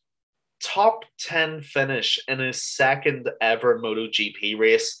race! Top 10 finish in his second ever MotoGP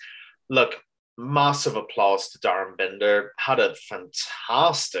race. Look, massive applause to Darren Binder. Had a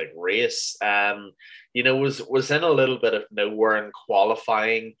fantastic race. Was in a little bit of nowhere in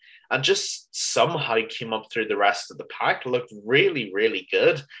qualifying and just somehow came up through the rest of the pack. Looked really, really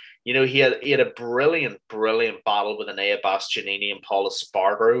good. He had a brilliant battle with Enea Bastianini and Paul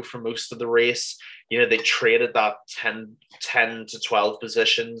Espargaro for most of the race. They traded that 10 to 12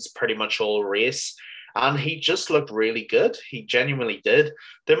 positions pretty much all race. And he just looked really good. He genuinely did.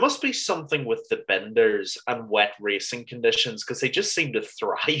 There must be something with the benders and wet racing conditions because they just seem to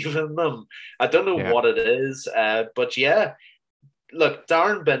thrive in them. I don't know Yeah. what it is, but yeah, look,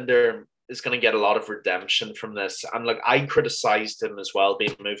 Darren Bender is going to get a lot of redemption from this. And look, I criticized him as well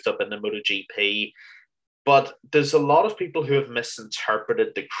being moved up in the MotoGP. But there's a lot of people who have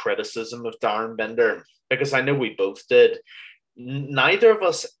misinterpreted the criticism of Darren Bender because I know we both did. Neither of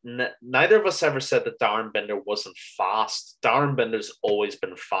us ever said that Darren Bender wasn't fast. Darren Bender's always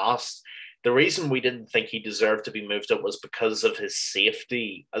been fast. The reason we didn't think he deserved to be moved up was because of his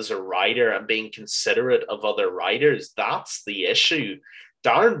safety as a rider and being considerate of other riders. That's the issue.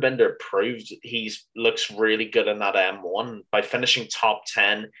 Darren Bender proved he looks really good in that M1 by finishing top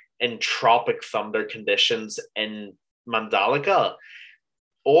 10 in tropic thunder conditions in Mandalika.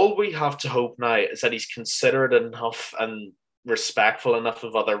 All we have to hope now is that he's considerate enough and respectful enough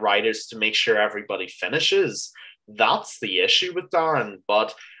of other riders to make sure everybody finishes. That's the issue with Darren.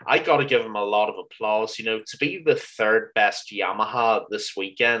 But I got to give him a lot of applause. To be the third best Yamaha this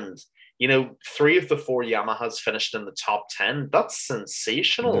weekend, three of the four Yamahas finished in the top 10. That's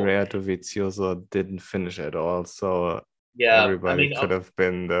sensational. Andrea Dovizioso didn't finish at all, so Yeah, I everybody mean, could have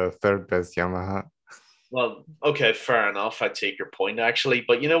been the third best Yamaha. well, okay, fair enough. I take your point actually,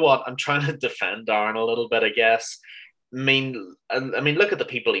 but you know what? I'm trying to defend Darren a little bit, I guess. I mean, look at the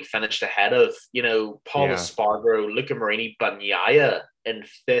people he finished ahead of. Paul Yeah, Espargaro, Luca Marini, Bagnaia in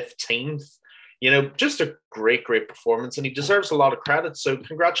 15th. Just a great, great performance, and he deserves a lot of credit. So,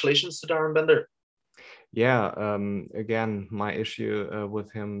 congratulations to Darren Bender. yeah. Again, my issue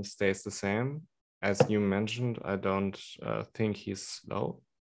with him stays the same. As you mentioned, I don't think he's slow.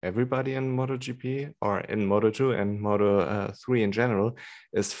 Everybody in MotoGP or in Moto2 and Moto3 in general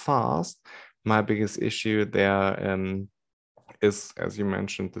is fast. My biggest issue there is, as you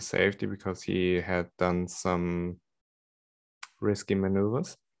mentioned, the safety, because he had done some risky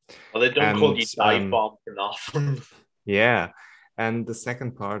maneuvers. Well, they don't call And you dive bomb for nothing. yeah, and the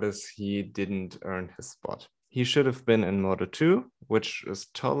second part is he didn't earn his spot. He should have been in Moto2, which is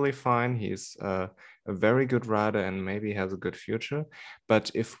totally fine. He's a very good rider and maybe has a good future.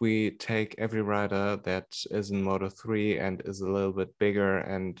 But if we take every rider that is in Moto3 and is a little bit bigger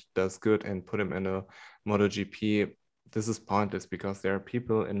and does good and put him in a MotoGP, this is pointless, because there are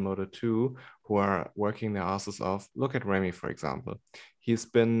people in Moto2 who are working their asses off. Look at Remy, for example. He's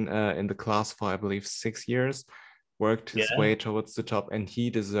been in the class for, I believe, 6 years, worked his Yeah. way towards the top, and he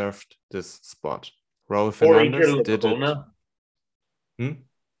deserved this spot. Raul Or Iker Fernandez did it. Lecuona. Hmm?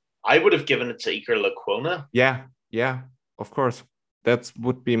 I would have given it to Iker Lecuona. Yeah, of course. That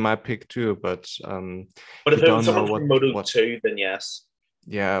would be my pick too, but But you if it was don't know someone from Moto what 2, then yes.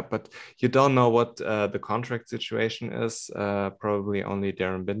 yeah, but you don't know what the contract situation is. Probably only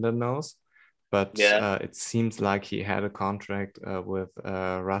Darren Binder knows. But Yeah. it seems like he had a contract with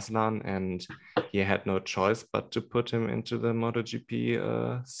Raslan, and he had no choice but to put him into the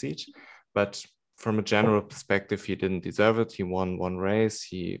MotoGP seat. But from a general perspective, he didn't deserve it. He won one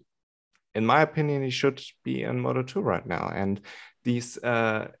race. In my opinion, he should be in Moto2 right now. And these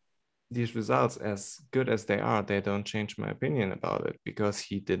results, as good as they are, they don't change my opinion about it because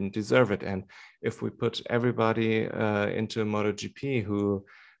he didn't deserve it. And if we put everybody into MotoGP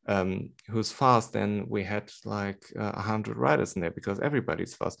who's fast, then we had like 100 riders in there because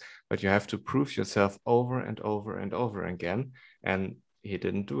everybody's fast. But you have to prove yourself over and over and over again, and he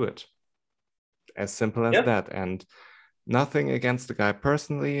didn't do it. As simple as that. And nothing against the guy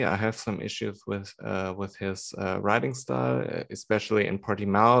personally. I have some issues with his riding style, especially in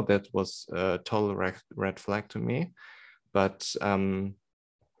Portimao. That was a total red flag to me. But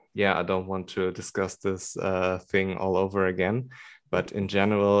yeah, I don't want to discuss this thing all over again. But in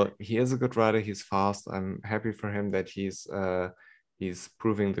general, he is a good rider. He's fast. I'm happy for him that he's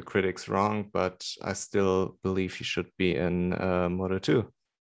proving the critics wrong. But I still believe he should be in Moto2.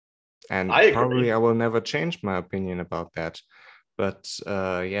 And probably I will never change my opinion about that. But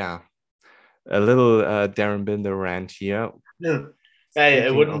yeah, a little Darren Binder rant here. No. Hey,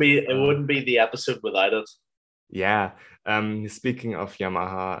 it wouldn't be the episode without it. Yeah. Speaking of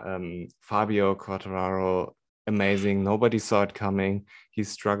Yamaha, Fabio Quartararo, amazing. Nobody saw it coming. He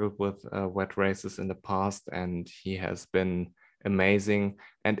struggled with wet races in the past, and he has been amazing.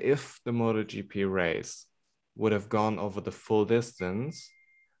 And if the MotoGP race would have gone over the full distance,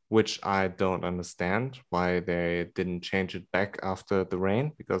 which I don't understand why they didn't change it back after the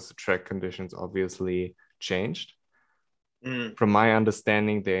rain, because the track conditions obviously changed. From my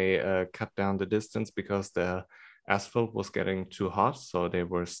understanding, they cut down the distance because the asphalt was getting too hot, so they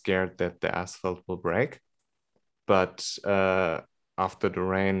were scared that the asphalt will break. But after the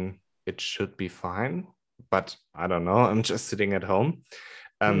rain, it should be fine. But I don't know. I'm just sitting at home.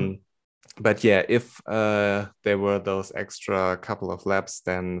 But yeah, if there were those extra couple of laps,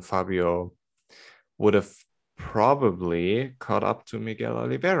 then Fabio would have probably caught up to Miguel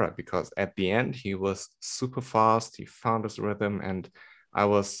Oliveira, because at the end he was super fast. He found his rhythm, and I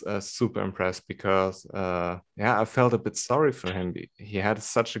was super impressed because yeah, I felt a bit sorry for him. He had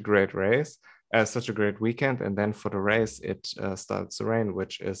such a great race, such a great weekend, and then for the race it starts to rain,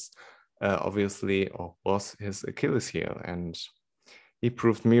 which is obviously, or was, his Achilles heel. And he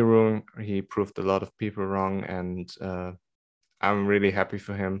proved me wrong. He proved a lot of people wrong. And I'm really happy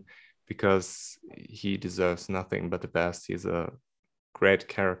for him because he deserves nothing but the best. He's a great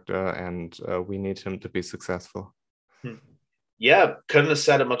character, and we need him to be successful. Yeah, couldn't have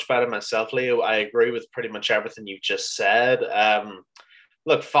said it much better myself, Leo. I agree with pretty much everything you've just said.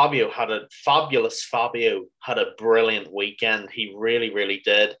 Look, Fabio had a brilliant weekend. He really, really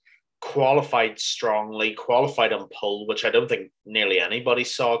did. Qualified strongly, qualified on pole, which I don't think nearly anybody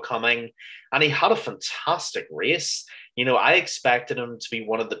saw coming. And he had a fantastic race. You know, I expected him to be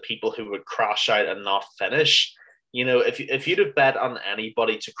one of the people who would crash out and not finish. You know, if you'd have bet on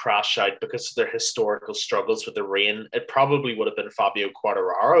anybody to crash out because of their historical struggles with the rain, it probably would have been Fabio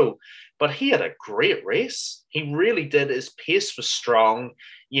Quartararo. But he had a great race. He really did. His pace was strong.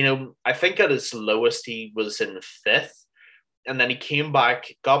 You know, I think at his lowest, he was in fifth. And then he came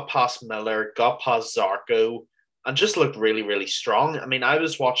back, got past Miller, got past Zarco, and just looked really, really strong. I mean, I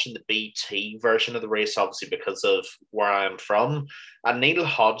was watching the BT version of the race, obviously, because of where I am from. And Neil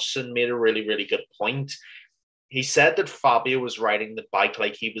Hodgson made a really, really good point. He said that Fabio was riding the bike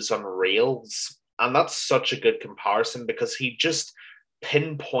like he was on rails. And that's such a good comparison because he just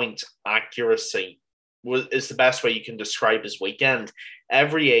pinpoint accuracy is the best way you can describe his weekend.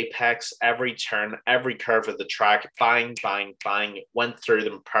 Every apex, every turn, every curve of the track, bang, bang, bang, went through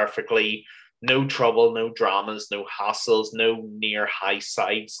them perfectly. No trouble, no dramas, no hassles, no near high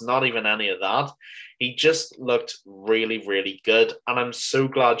sides, not even any of that. He just looked really, really good. And I'm so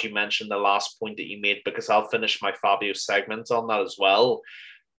glad you mentioned the last point that you made because I'll finish my Fabio segment on that as well.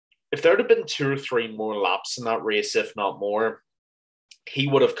 If there'd have been 2 or 3 more laps in that race, if not more, he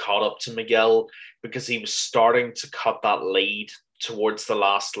would have caught up to Miguel because he was starting to cut that lead towards the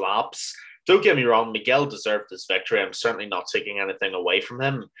last laps. Don't get me wrong, Miguel deserved his victory. I'm certainly not taking anything away from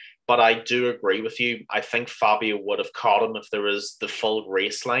him, but I do agree with you. I think Fabio would have caught him if there was the full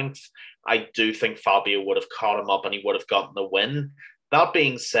race length. I do think Fabio would have caught him up and he would have gotten the win. That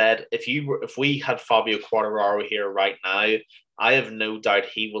being said, if we had Fabio Quartararo here right now, I have no doubt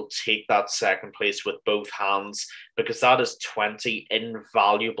he will take that second place with both hands because that is 20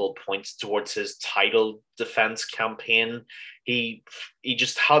 invaluable points towards his title defense campaign. He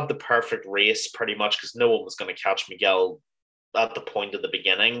just had the perfect race pretty much because no one was going to catch Miguel at the point of the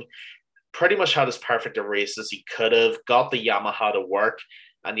beginning. Pretty much had as perfect a race as he could have, got the Yamaha to work.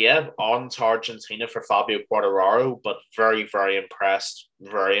 And yeah, on to Argentina for Fabio Quartararo, but very, very impressed.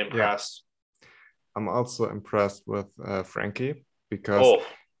 Very impressed. I'm also impressed with Frankie, because Oh,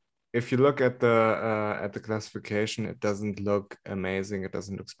 if you look at the classification, it doesn't look amazing. It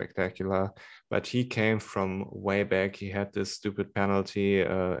doesn't look spectacular. But he came from way back. He had this stupid penalty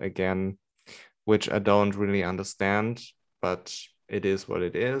again, which I don't really understand, but it is what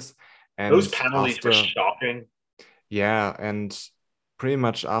it is. those And penalties were after, shocking. yeah, and pretty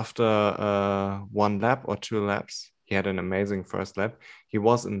much after one lap or two laps, he had an amazing first lap. He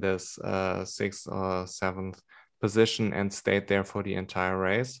was in this sixth or seventh position and stayed there for the entire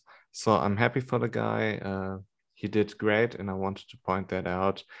race. So I'm happy for the guy. He did great, and I wanted to point that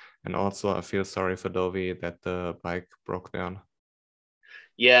out. And also, I feel sorry for Dovi that the bike broke down.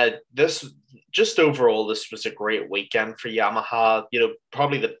 Yeah, this just overall, this was a great weekend for Yamaha.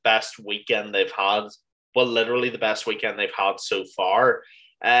 Probably the best weekend they've had. Well, literally the best weekend they've had so far.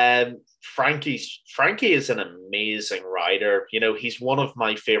 Frankie is an amazing rider. He's one of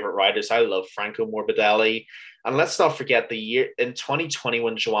my favorite riders. I love Franco Morbidelli. And let's not forget the year in 2020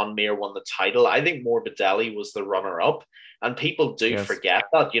 when Joan Mir won the title. I think Morbidelli was the runner-up. And people do Yes. forget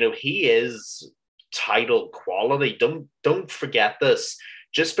that. He is title quality. Don't forget this.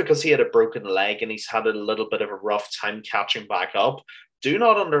 Just because he had a broken leg and he's had a little bit of a rough time catching back up, do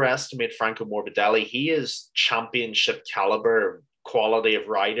not underestimate Franco Morbidelli. He is championship caliber quality of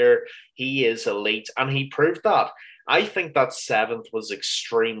rider. He is elite, and he proved that. I think that seventh was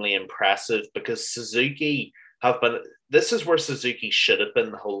extremely impressive because Suzuki have been. This is where Suzuki should have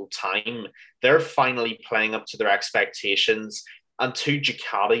been the whole time. They're finally playing up to their expectations, and two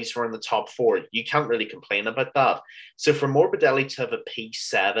Ducatis were in the top four. You can't really complain about that. So for Morbidelli to have a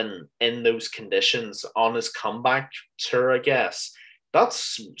P7 in those conditions on his comeback tour, I guess,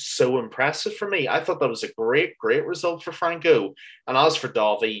 that's so impressive for me. I thought that was a great, great result for Franco. And as for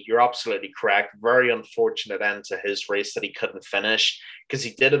Davi, you're absolutely correct. Very unfortunate end to his race that he couldn't finish, because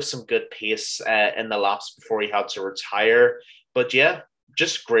he did have some good pace in the laps before he had to retire. But yeah,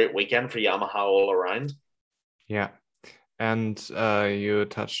 just great weekend for Yamaha all around. Yeah. And you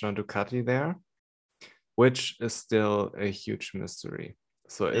touched on Ducati there, which is still a huge mystery.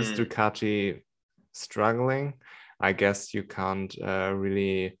 So is Mm. Ducati struggling? I guess you can't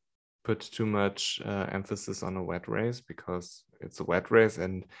really put too much emphasis on a wet race, because it's a wet race,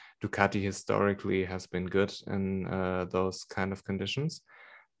 and Ducati historically has been good in those kind of conditions.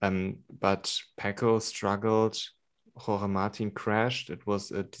 But Pecco struggled. Jorge Martin crashed. It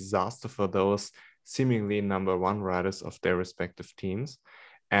was a disaster for those seemingly number one riders of their respective teams.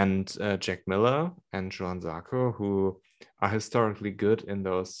 And Jack Miller and Joan Zarco, who are historically good in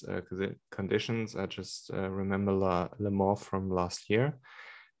those conditions. I just remember Le Mans from last year.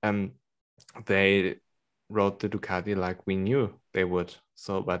 Um, they rode the Ducati like we knew they would.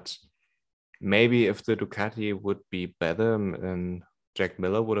 So, but maybe if the Ducati would be better, then Jack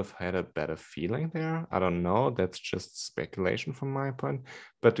Miller would have had a better feeling there. I don't know. That's just speculation from my point.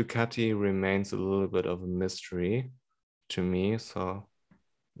 But Ducati remains a little bit of a mystery to me. So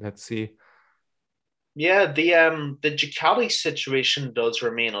let's see. Yeah, the Ducati situation does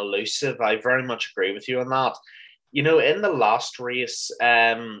remain elusive. I very much agree with you on that. In the last race,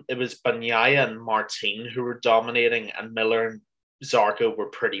 it was Bagnaia and Martin who were dominating, and Miller and Zarco were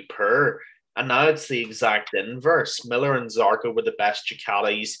pretty poor. And now it's the exact inverse. Miller and Zarco were the best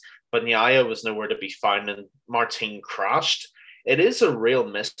Ducatis. Bagnaia was nowhere to be found, and Martin crashed. It is a real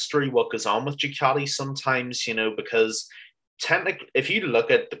mystery what goes on with Ducati sometimes, because technically, if you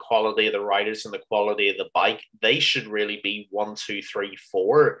look at the quality of the riders and the quality of the bike, they should really be one, two, three,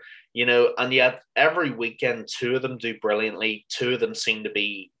 four, and yet every weekend, two of them do brilliantly. Two of them seem to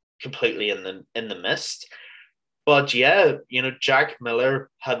be completely in the mist. But yeah, Jack Miller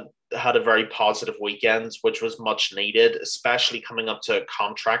had a very positive weekend, which was much needed, especially coming up to a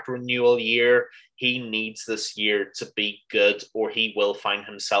contract renewal year. He needs this year to be good, or he will find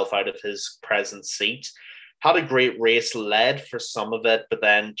himself out of his present seat. Had a great race, led for some of it, but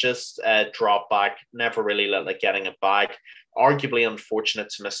then just dropped back, never really looked like getting it back. Arguably unfortunate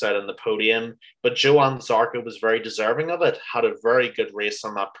to miss out on the podium, but Joan Zarco was very deserving of it. Had a very good race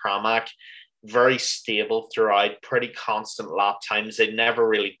on that Pramac, very stable throughout, pretty constant lap times. They never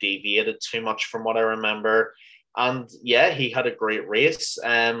really deviated too much from what I remember. And yeah, he had a great race.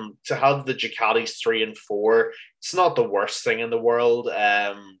 To have the Ducatis 3 and 4, it's not the worst thing in the world.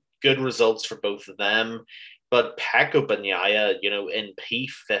 Good results for both of them. But Pecco Bagnaia, in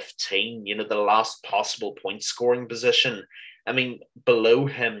P15, the last possible point scoring position. I mean, below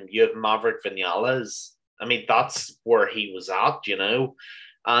him, you have Maverick Vinales. I mean, that's where he was at.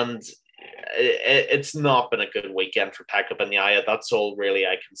 And it's not been a good weekend for Pecco Bagnaia. That's all really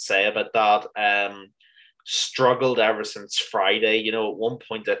I can say about that. struggled ever since Friday. You know, at one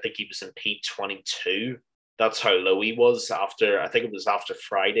point, I think he was in P22. That's how low he was I think it was after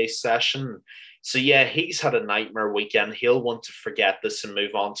Friday's session. So, yeah, he's had a nightmare weekend. He'll want to forget this and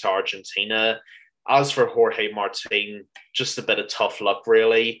move on to Argentina. As for Jorge Martin, just a bit of tough luck,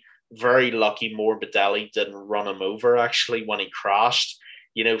 really. Very lucky Morbidelli didn't run him over, actually, when he crashed.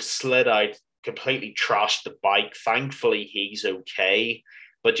 You know, slid out, completely trashed the bike. Thankfully, he's okay.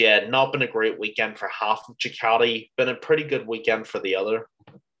 But yeah, not been a great weekend for half of Ducati. Been a pretty good weekend for the other.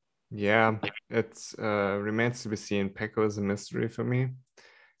 Yeah, it remains to be seen. Pecco is a mystery for me.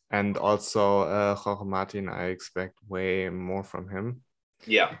 And also Jorge Martin, I expect way more from him.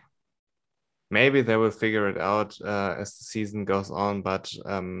 Yeah. Maybe they will figure it out as the season goes on, but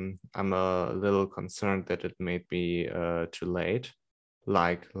I'm a little concerned that it may be too late,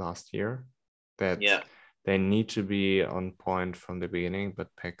 like last year, that Yeah. they need to be on point from the beginning. But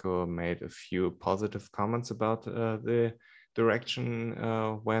Pecco made a few positive comments about the direction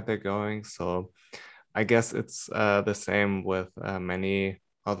where they're going. So I guess it's the same with many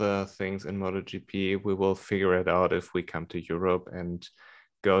other things in MotoGP. We will figure it out if we come to Europe and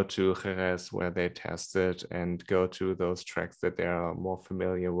go to Jerez where they test it and go to those tracks that they are more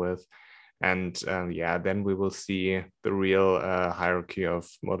familiar with. And yeah, then we will see the real hierarchy of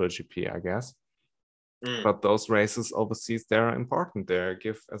MotoGP, I guess. But those races overseas, they're important. They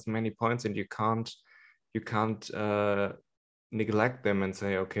give as many points, and you can't neglect them and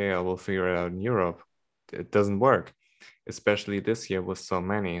say, okay, I will figure it out in Europe. It doesn't work, especially this year with so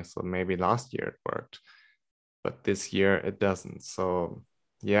many. So maybe last year it worked, but this year it doesn't. So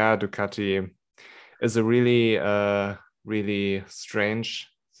yeah, Ducati is a really strange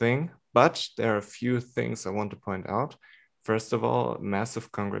thing, but there are a few things I want to point out. First of all, massive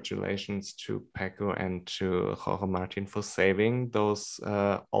congratulations to Pecco and to Jorge Martin for saving those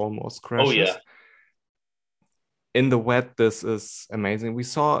almost Oh, crashes. yeah. In the wet, this is amazing. We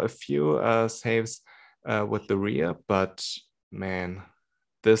saw a few saves with the rear, but man,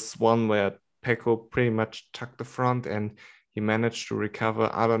 this one where Pecco pretty much tucked the front and he managed to recover.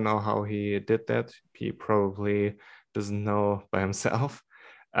 I don't know how he did that. He probably doesn't know by himself.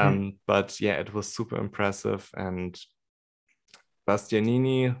 But yeah, it was super impressive. And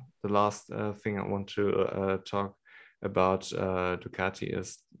Bastianini, the last thing I want to talk about Ducati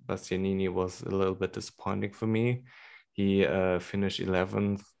is Bastianini was a little bit disappointing for me. He finished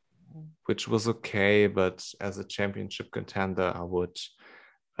 11th, which was okay, but as a championship contender, I would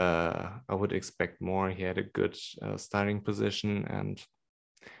expect more. He had a good starting position, and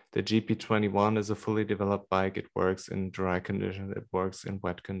the GP21 is a fully developed bike. It works in dry conditions, it works in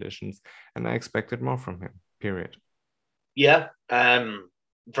wet conditions, and I expected more from him, period. Yeah,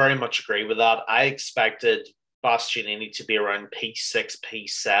 very much agree with that. I expected Bastianini to be around P6,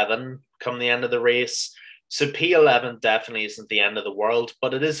 P7 come the end of the race. So P11 definitely isn't the end of the world,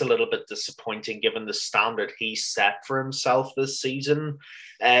 but it is a little bit disappointing given the standard he set for himself this season.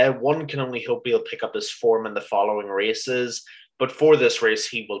 One can only hope he'll pick up his form in the following races. But for this race,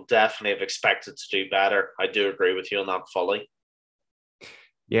 he will definitely have expected to do better. I do agree with you on that fully.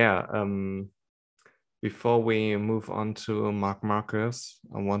 Yeah, before we move on to Marc Marquez,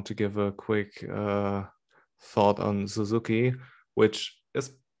 I want to give a quick thought on Suzuki, which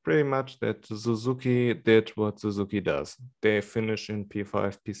is pretty much that Suzuki did what Suzuki does. They finish in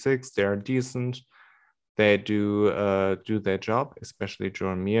P5, P6. They are decent. They do their job, especially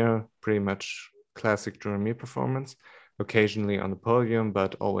Joan Mir, pretty much classic Joan Mir performance. Occasionally on the podium,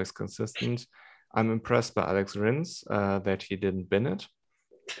 but always consistent. I'm impressed by Alex Rins that he didn't bin it,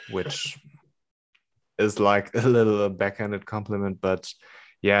 which is like a little backhanded compliment, but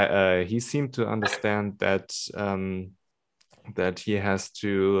yeah, he seemed to understand that that he has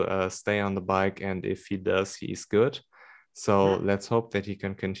to stay on the bike, and if he does, he's good. So let's hope that he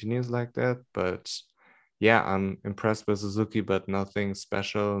can continue like that. But yeah, I'm impressed with Suzuki, but nothing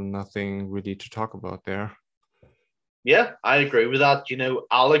special, nothing really to talk about there. Yeah, I agree with that. You know,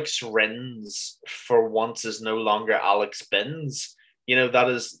 Alex Rins for once is no longer Alex Bins. You know, that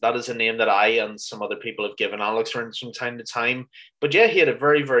is a name that I and some other people have given Alex Rins from time to time. But yeah, he had a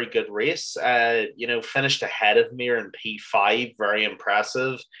very, very good race. You know, finished ahead of Mir in P5, very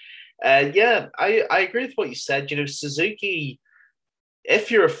impressive. Yeah, I agree with what you said. You know, Suzuki, if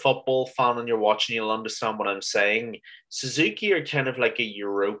you're a football fan and you're watching, you'll understand what I'm saying. Suzuki are kind of like a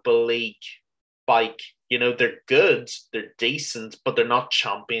Europa League bike. You know, they're good, they're decent, but they're not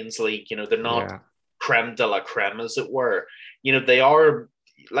Champions League. You know, they're not Yeah, creme de la creme, as it were. You know, they are,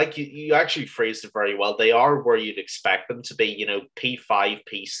 like you actually phrased it very well. They are where you'd expect them to be, you know, P5,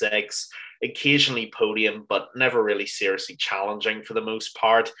 P6, occasionally podium, but never really seriously challenging for the most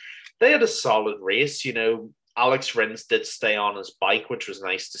part. they had a solid race. Alex Rins did stay on his bike, which was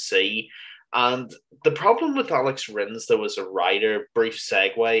nice to see. And the problem with Alex Rins, though, as a rider, brief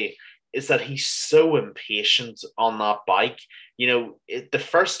segue, is that he's so impatient on that bike. The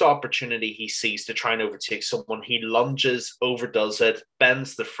first opportunity he sees to try and overtake someone, he lunges, overdoes it,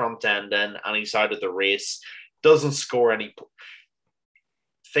 bends the front end in, and he's out of the race. Doesn't score any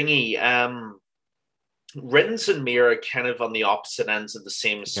thingy. Rins and Mir are kind of on the opposite ends of the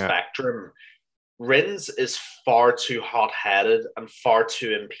same spectrum. Rins is far too hot-headed and far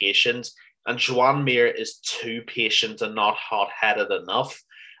too impatient, and Joan Mir is too patient and not hot-headed enough.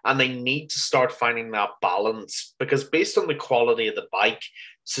 And they need to start finding that balance, because based on the quality of the bike,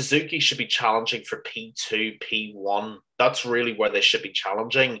 Suzuki should be challenging for P2, P1. That's really where they should be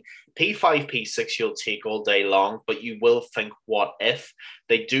challenging. P5, P6 you'll take all day long, but you will think, what if?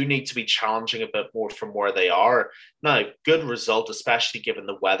 They do need to be challenging a bit more from where they are. Now, good result, especially given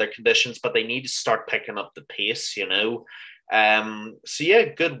the weather conditions, but they need to start picking up the pace,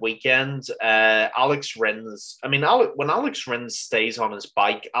 good weekend. Alex Rins, when Alex Rins stays on his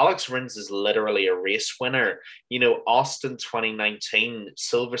bike, Alex Rins is literally a race winner. Austin 2019,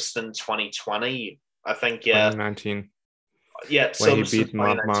 Silverstone 2020, I think, 2019. Yeah, when he beat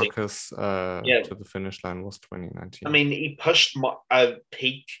Marc Marquez to the finish line was 2019. He pushed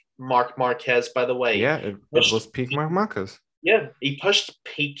peak Marc Marquez, by the way. Yeah, it was peak Marc Marquez. Yeah, he pushed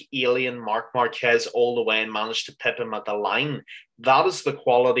peak alien Marc Marquez all the way and managed to pip him at the line. That is the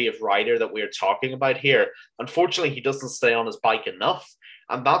quality of rider that we're talking about here. Unfortunately, he doesn't stay on his bike enough,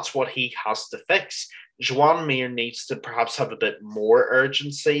 and that's what he has to fix. Joan Mir needs to perhaps have a bit more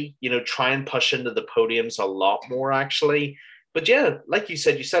urgency, try and push into the podiums a lot more, actually. But yeah, like you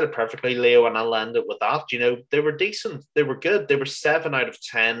said it perfectly, Leo, and I'll end it with that. They were decent. They were good. They were 7 out of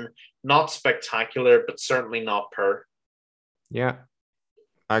 10. Not spectacular, but certainly not poor. Yeah,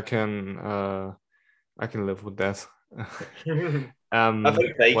 I can live with that. I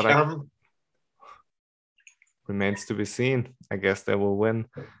think they can. Remains to be seen. I guess they will win.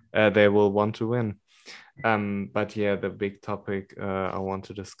 They will want to win. But yeah, the big topic I want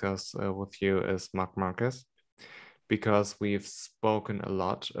to discuss with you is Marc Marquez, because we've spoken a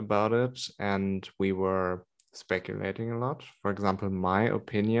lot about it and we were speculating a lot. For example, my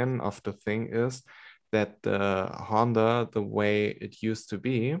opinion of the thing is that the Honda, the way it used to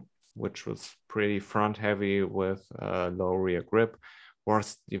be, which was pretty front heavy with low rear grip,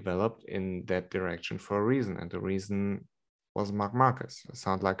 was developed in that direction for a reason. And the reason was Marc Marquez. It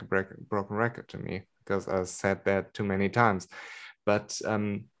sounds like a broken record to me, because I said that too many times. But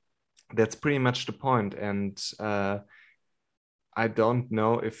that's pretty much the point. And I don't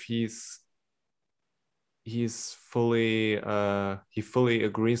know if he fully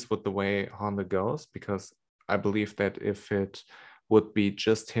agrees with the way Honda goes, because I believe that if it would be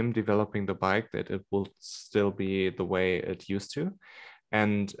just him developing the bike, that it will still be the way it used to.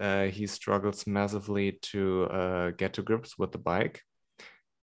 And he struggles massively to get to grips with the bike.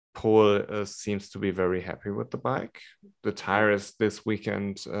 Paul seems to be very happy with the bike. The tires this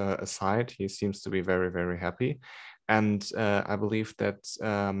weekend aside, he seems to be very, very happy. And I believe that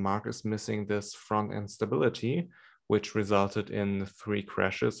Marc is missing this front end stability, which resulted in 3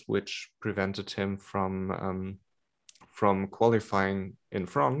 crashes, which prevented him from qualifying in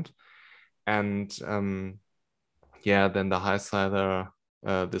front. And then the Highsider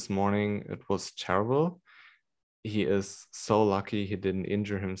this morning, it was terrible. He is so lucky he didn't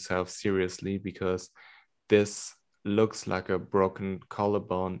injure himself seriously, because this looks like a broken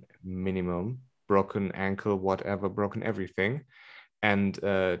collarbone minimum, broken ankle, whatever, broken everything. And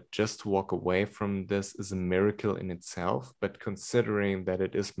just to walk away from this is a miracle in itself. But considering that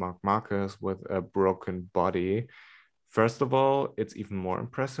it is Marc Marquez with a broken body, first of all, it's even more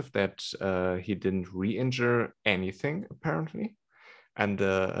impressive that he didn't re-injure anything, apparently. And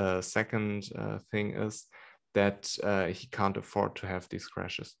the second thing is that he can't afford to have these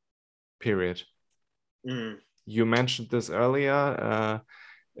crashes, period. You mentioned this earlier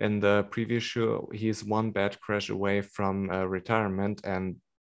in the previous show. He's 1 bad crash away from retirement, and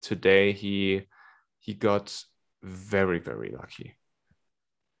today he got very, very lucky.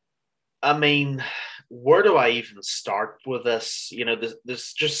 Where do I even start with this?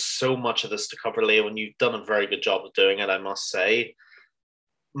 There's just so much of this to cover, Leo, and you've done a very good job of doing it, I must say.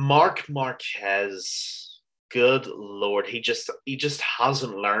 Marc Marquez, good Lord, he just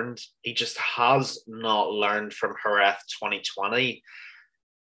hasn't learned. He just has not learned from Jerez 2020.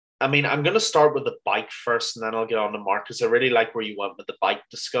 I'm going to start with the bike first, and then I'll get on to Marc, because I really like where you went with the bike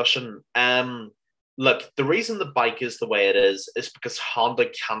discussion. Look, the reason the bike is the way it is because Honda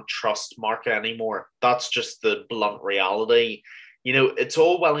can't trust Marc anymore. That's just the blunt reality. It's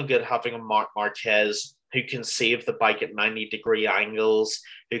all well and good having a Marc Marquez who can save the bike at 90-degree angles,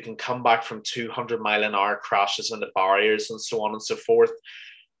 who can come back from 200-mile-an-hour crashes into barriers and so on and so forth.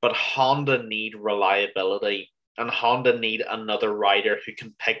 But Honda need reliability, and Honda need another rider who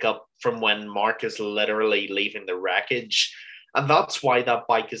can pick up from when Marc is literally leaving the wreckage. And that's why that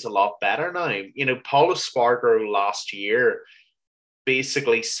bike is a lot better now. Paulo Spargo last year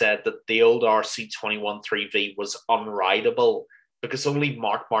basically said that the old RC21 3V was unrideable because only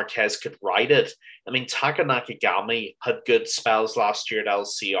Marc Marquez could ride it. I mean, Taka Nakagami had good spells last year at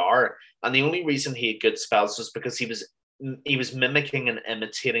LCR, and the only reason he had good spells was because he was mimicking and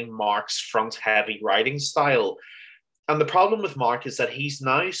imitating Marc's front heavy riding style. And the problem with Marc is that he's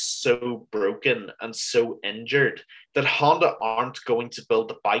now so broken and so injured that Honda aren't going to build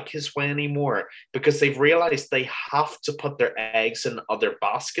the bike his way anymore because they've realized they have to put their eggs in other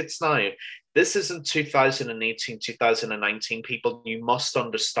baskets now. This isn't 2018, 2019, people. You must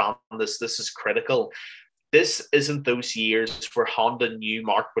understand this. This is critical. This isn't those years where Honda knew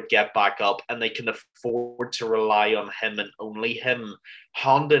Marc would get back up and they can afford to rely on him and only him.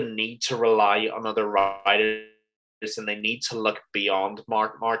 Honda need to rely on other riders and they need to look beyond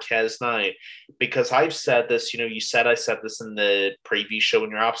Marc Marquez now. Because I've said this, you said I said this in the preview show,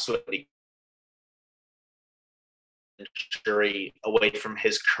 and you're absolutely away from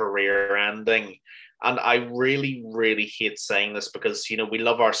his career ending. And I really, really hate saying this because, we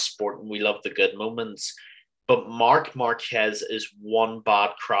love our sport and we love the good moments. But Marc Marquez is one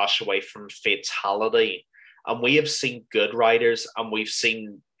bad crash away from fatality. And we have seen good riders and we've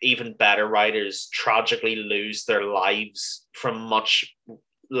seen even better riders tragically lose their lives from much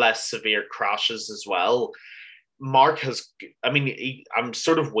less severe crashes as well. Marc has, I'm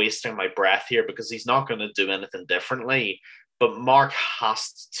sort of wasting my breath here because he's not going to do anything differently. But Marc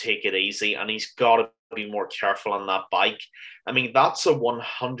has to take it easy and he's got to be more careful on that bike. I mean, that's a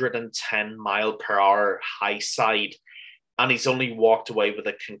 110 mile per hour high side and he's only walked away with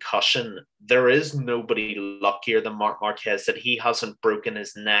a concussion. There is nobody luckier than Marc Marquez that he hasn't broken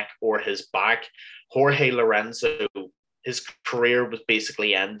his neck or his back. Jorge Lorenzo, his career was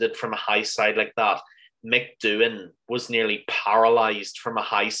basically ended from a high side like that. Mick Doohan was nearly paralyzed from a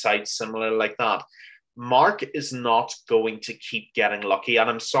high side similar like that. Marc is not going to keep getting lucky. And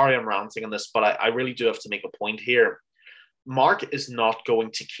I'm sorry I'm ranting on this, but I really do have to make a point here. Marc is not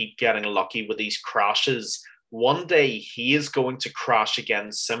going to keep getting lucky with these crashes. One day he is going to crash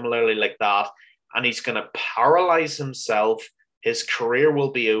again similarly like that, and he's going to paralyze himself. His career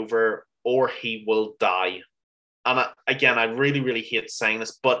will be over or he will die. And again, I really, really hate saying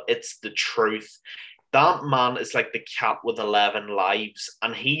this, but it's the truth. That man is like the cat with 11 lives,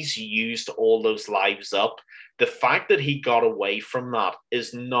 and he's used all those lives up. The fact that he got away from that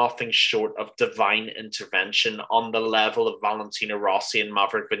is nothing short of divine intervention on the level of Valentino Rossi and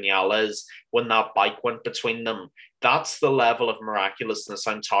Maverick Vinales when that bike went between them. That's the level of miraculousness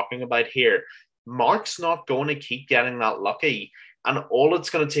I'm talking about here. Marc's not going to keep getting that lucky. And all it's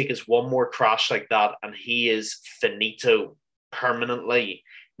going to take is one more crash like that, and he is finito permanently,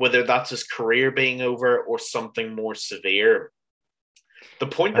 whether that's his career being over or something more severe. The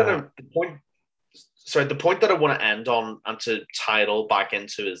point that I want to end on and to tie it all back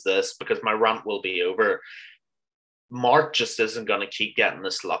into is this, because my rant will be over. Marc just isn't going to keep getting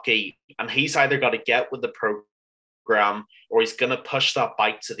this lucky, and he's either got to get with the program or he's going to push that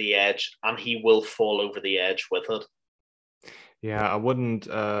bike to the edge, and he will fall over the edge with it. Yeah, I wouldn't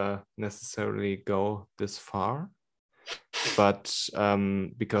necessarily go this far, but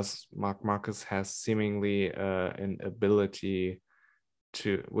because Marc Marquez has seemingly an ability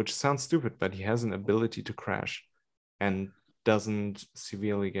to, which sounds stupid, but he has an ability to crash and doesn't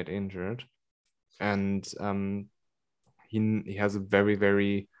severely get injured. And he has a very,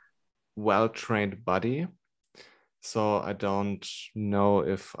 very well-trained body. So I don't know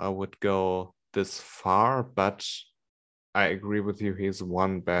if I would go this far, but I agree with you. He's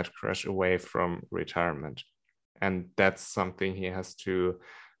one bad crash away from retirement. And that's something he has to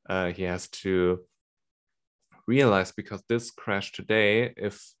realize, because this crash today,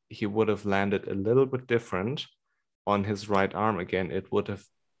 if he would have landed a little bit different on his right arm again, it would have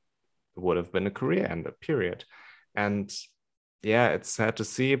been a career ender, period. And yeah, it's sad to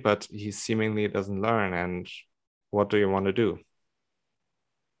see, but he seemingly doesn't learn. And what do you want to do?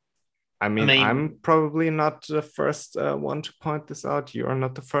 I mean, I'm probably not the first one to point this out. You are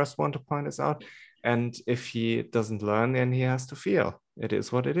not the first one to point this out. And if he doesn't learn, then he has to feel. It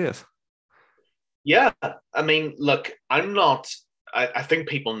is what it is. Yeah, I mean, look, I think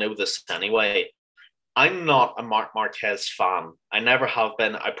people know this anyway. I'm not a Marc Marquez fan. I never have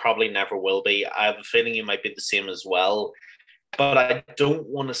been. I probably never will be. I have a feeling you might be the same as well. but I don't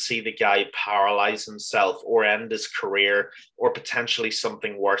want to see the guy paralyze himself or end his career or potentially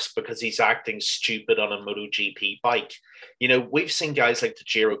something worse because he's acting stupid on a MotoGP bike. You know, we've seen guys like the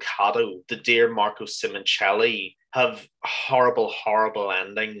Giro Cato, the dear Marco Simoncelli have horrible, horrible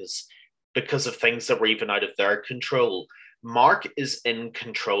endings because of things that were even out of their control. Mark is in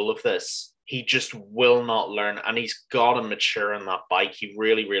control of this. He just will not learn, and he's got to mature on that bike. He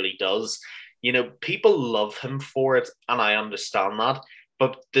really, really does. You know, people love him for it, and I understand that.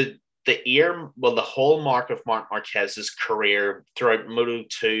 But the hallmark of Marc Marquez's career throughout Moto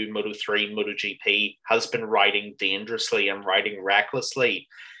 2, Moto 3, MotoGP has been riding dangerously and riding recklessly.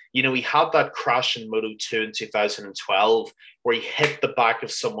 You know, he had that crash in Moto 2 in 2012 where he hit the back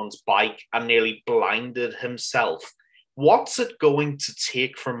of someone's bike and nearly blinded himself. What's it going to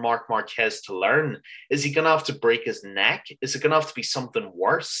take for Marc Marquez to learn? Is he going to have to break his neck? Is it going to have to be something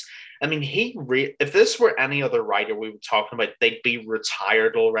worse? I mean, if this were any other rider we were talking about, they'd be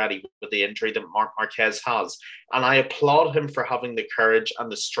retired already with the injury that Marc Marquez has. And I applaud him for having the courage and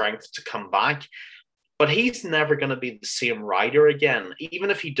the strength to come back. But he's never going to be the same rider again.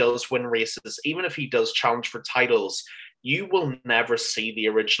 Even if he does win races, even if he does challenge for titles, you will never see the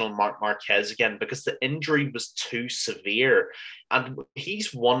original Marc Marquez again because the injury was too severe. And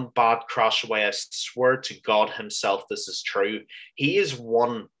he's one bad crash away. I swear to God himself, this is true. He is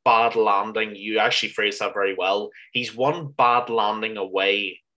one bad landing. You actually phrased that very well. He's one bad landing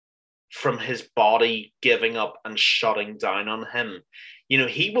away from his body giving up and shutting down on him. You know,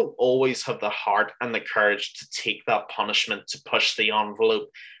 he will always have the heart and the courage to take that punishment, to push the envelope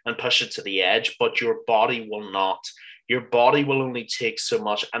and push it to the edge, but your body will not. Your body will only take so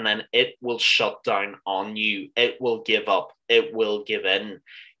much and then it will shut down on you. It will give up. It will give in.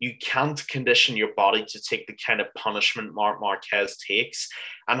 You can't condition your body to take the kind of punishment Marc Marquez takes.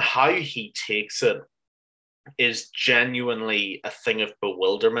 And how he takes it is genuinely a thing of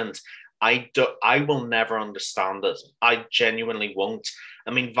bewilderment. I will never understand it. I genuinely won't.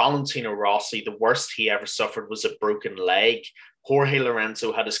 I mean, Valentino Rossi, the worst he ever suffered was a broken leg. Jorge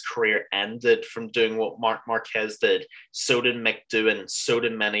Lorenzo had his career ended from doing what Marc Marquez did. So did Mick Doohan. So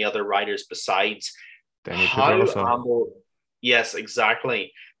did many other riders besides. Danny Pedrosa. Yes,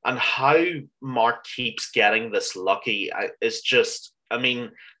 exactly. And how Mark keeps getting this lucky is just, I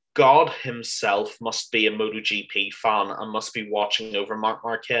mean, God himself must be a MotoGP fan and must be watching over Marc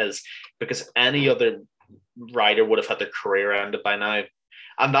Marquez because any other rider would have had their career ended by now.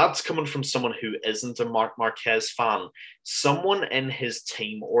 And that's coming from someone who isn't a Marc Marquez fan. Someone in his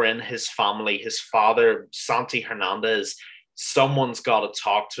team or in his family, his father, Santi Hernandez, someone's got to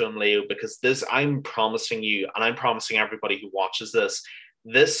talk to him, Leo, because this, I'm promising you, and I'm promising everybody who watches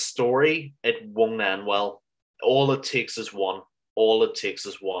this story, it won't end well. All it takes is one. All it takes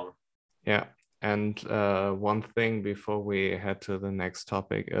is one. Yeah. And one thing before we head to the next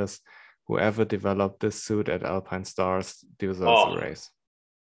topic is whoever developed this suit at Alpine Stars deserves a race.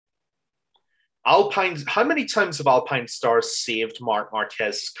 Alpine, how many times have Alpine Stars saved Marc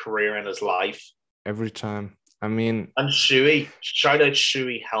Marquez's career in his life? Every time. I mean, and Shuey, shout out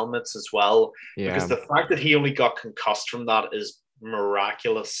Shuey helmets as well, because the fact that he only got concussed from that is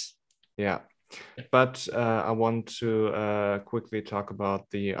miraculous. Yeah. But I want to quickly talk about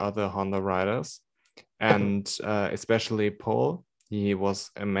the other Honda riders, and especially Paul. He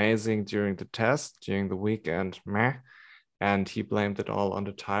was amazing during the test, during the weekend, and he blamed it all on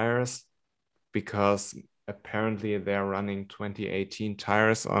the tires because apparently they're running 2018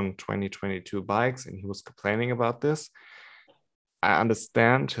 tires on 2022 bikes, and he was complaining about this. I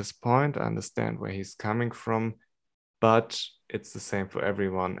understand his point. I understand where he's coming from, but it's the same for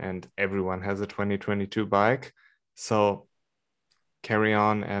everyone, and everyone has a 2022 bike. So carry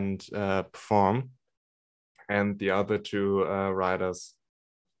on and perform. And the other two riders,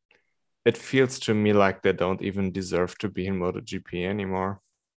 it feels to me like they don't even deserve to be in MotoGP anymore.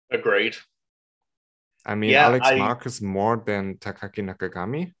 Agreed. I mean, Alex Marquez more than Takaki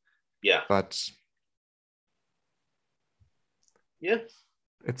Nakagami. Yeah. But yeah,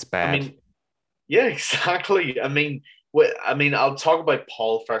 it's bad. I mean, yeah, exactly. I mean, I'll talk about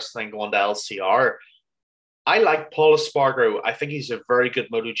Paul first, then go on to LCR. I like Paul Espargaro. I think he's a very good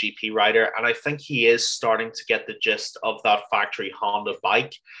MotoGP rider, and I think he is starting to get the gist of that factory Honda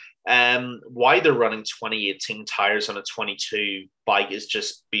bike. Why they're running 2018 tires on a 22 bike is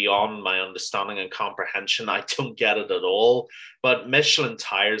just beyond my understanding and comprehension. I don't get it at all. But Michelin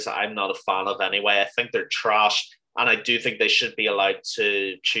tires, I'm not a fan of anyway. I think they're trash. And I do think they should be allowed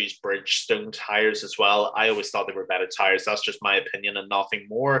to choose Bridgestone tires as well. I always thought they were better tires. That's just my opinion and nothing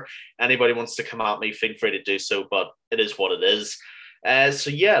more. Anybody wants to come at me, feel free to do so, but it is what it is. So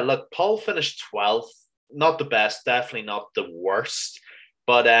yeah, look, Paul finished 12th. not the best, definitely not the worst.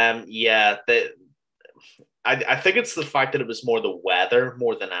 But yeah, I think it's the fact that it was more the weather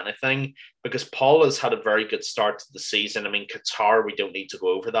more than anything, because Paul has had a very good start to the season. I mean, Qatar, we don't need to go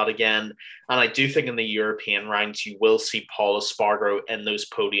over that again. And I do think in the European rounds, you will see Paul Espargaro in those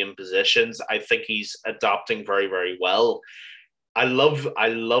podium positions. I think he's adapting very, very well. I love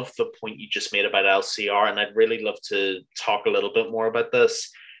the point you just made about LCR, and I'd really love to talk a little bit more about this.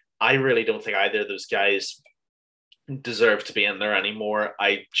 I really don't think either of those guys deserve to be in there anymore.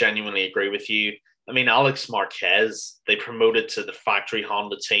 I genuinely agree with you. I mean, Alex Marquez, they promoted to the factory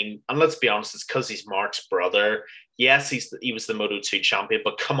Honda team. And let's be honest, it's because he's Mark's brother. Yes, he was the Moto2 champion,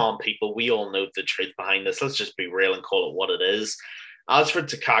 but come on, people, we all know the truth behind this. Let's just be real and call it what it is. As for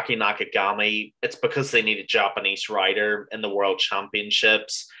Takaki Nakagami, it's because they need a Japanese rider in the World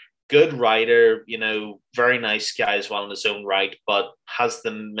Championships. Good rider, very nice guy as well in his own right, but has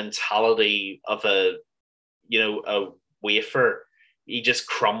the mentality of a wafer. He just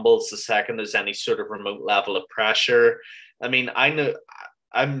crumbles the second there's any sort of remote level of pressure. I mean,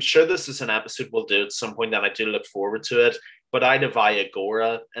 I'm sure this is an episode we'll do at some point, and I do look forward to it. But I'd have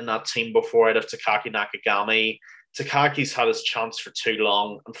Ayagora in that team before I'd have Takaki Nakagami. Takaki's had his chance for too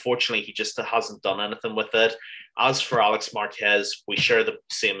long. Unfortunately, he just hasn't done anything with it. As for Alex Marquez, we share the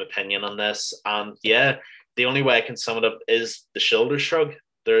same opinion on this. And yeah, the only way I can sum it up is the shoulder shrug.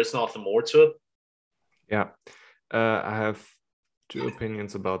 There is nothing more to it. Yeah, I have two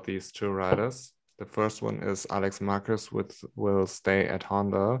opinions about these two riders. The first one is Alex Marquez will stay at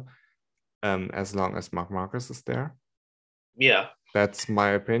Honda as long as Marc Marquez is there. Yeah. That's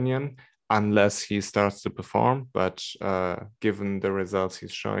my opinion, unless he starts to perform. But given the results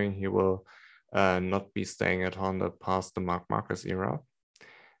he's showing, he will not be staying at Honda past the Marc Marquez era.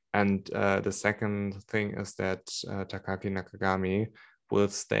 And the second thing is that Takaki Nakagami will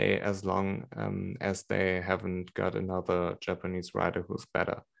stay as long as they haven't got another Japanese rider who's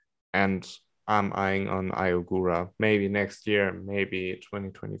better. And I'm eyeing on Ayogura. Maybe next year, maybe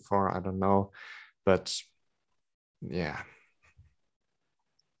 2024, I don't know. But yeah.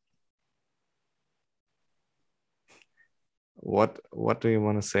 What do you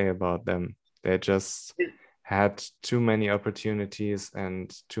want to say about them? They just had too many opportunities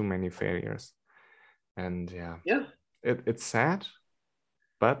and too many failures. And Yeah. It's sad,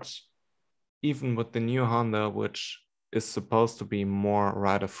 but even with the new Honda, which is supposed to be more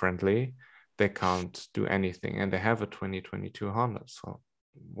rider friendly, they can't do anything, and they have a 2022 Honda. So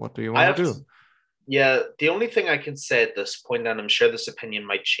what do you want to do? Yeah, the only thing I can say at this point, and I'm sure this opinion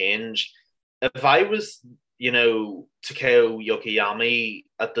might change, if I was, Takeo Yokoyami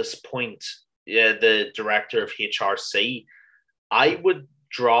at this point, yeah, the director of HRC, I would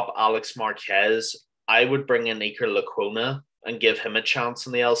drop Alex Marquez. I would bring in Iker Lecuona and give him a chance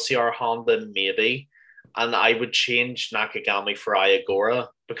in the LCR Honda, maybe. And I would change Nakagami for Ayagora,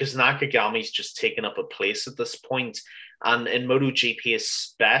 because Nakagami's just taken up a place at this point. And in MotoGP,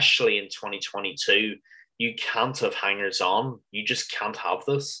 especially in 2022, you can't have hangers on. You just can't have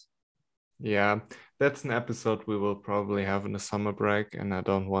this. Yeah, that's an episode we will probably have in the summer break, and I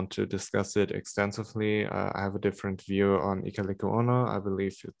don't want to discuss it extensively. I have a different view on Iker Lecuona. I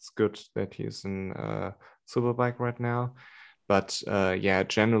believe it's good that he's in Superbike right now. But yeah,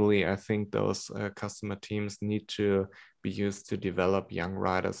 generally, I think those customer teams need to be used to develop young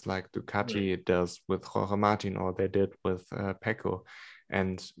riders like Ducati does with Jorge Martin, or they did with Pecco,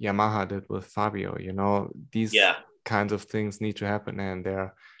 and Yamaha did with Fabio. These kinds of things need to happen, and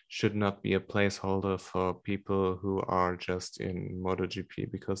there should not be a placeholder for people who are just in MotoGP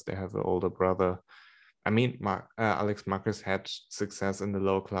because they have an older brother. I mean, Alex Marquez had success in the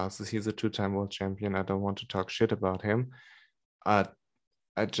low classes. He's a two-time world champion. I don't want to talk shit about him. I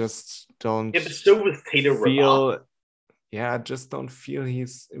just don't but so was Tito feel. Yeah, I just don't feel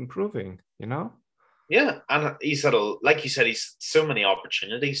he's improving. Yeah, and he's had like you said, he's so many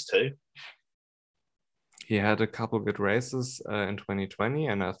opportunities too. He had a couple good races in 2020,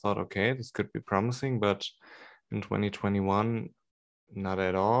 and I thought, okay, this could be promising, but in 2021, not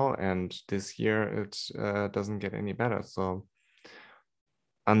at all. And this year, it doesn't get any better. So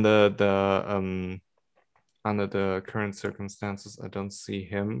under the current circumstances, I don't see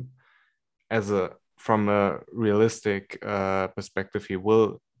him from a realistic perspective. He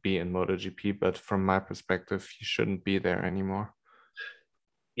will be in MotoGP, but from my perspective, he shouldn't be there anymore.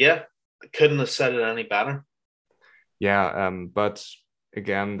 Yeah, I couldn't have said it any better. Yeah, but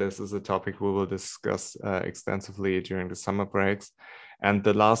again, this is a topic we will discuss extensively during the summer breaks. And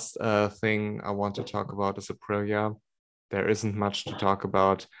the last thing I want to talk about is Aprilia. There isn't much to talk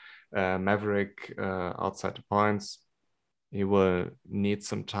about. Maverick outside the points. He will need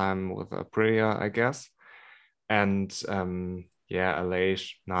some time with Aprilia, I guess. And yeah,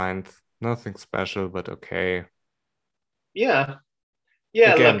 Aleix ninth, nothing special, but okay. Yeah.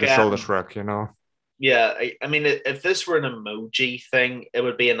 Yeah, Again, look, the shoulder shrug, you know. yeah, I mean, if this were an emoji thing, it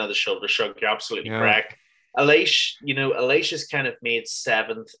would be another shoulder shrug. You're absolutely Yeah, correct. Aleix has kind of made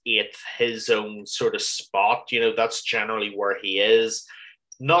seventh, eighth his own sort of spot. That's generally where he is.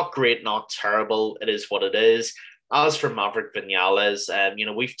 Not great, not terrible. It is what it is. As for Maverick Vinales,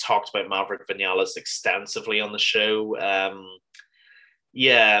 we've talked about Maverick Vinales extensively on the show.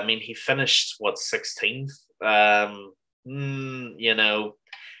 Yeah, I mean, he finished what 16th. You know,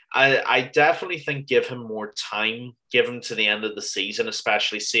 I definitely think give him more time, give him to the end of the season,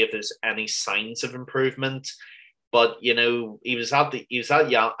 especially see if there's any signs of improvement. But I don't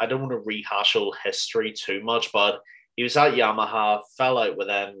want to rehash old history too much, but he was at Yamaha, fell out with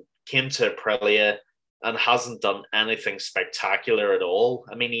them, came to Aprilia, and hasn't done anything spectacular at all.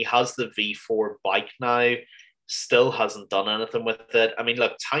 I mean, he has the V4 bike now, still hasn't done anything with it. I mean,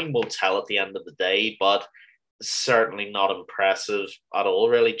 look, time will tell at the end of the day, but certainly not impressive at all,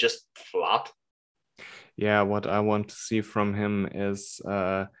 really, just flat. yeah. What I want to see from him is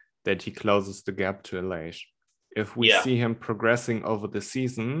that he closes the gap to Aleix. If we Yeah, see him progressing over the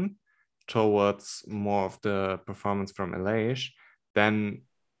season towards more of the performance from Aleix, then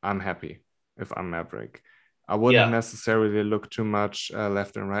I'm happy if I'm Maverick. I wouldn't yeah, necessarily look too much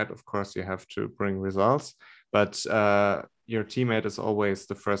left and right. Of course, you have to bring results, but your teammate is always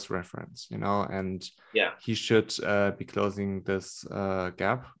the first reference, you know, and yeah. he should be closing this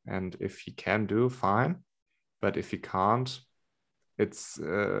gap. And if he can do, fine. But if he can't, it's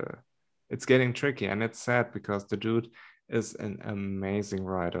it's getting tricky, and it's sad because the dude is an amazing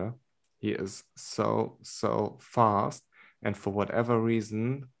rider. He is so fast, and for whatever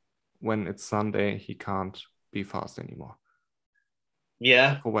reason, when it's Sunday, he can't be fast anymore.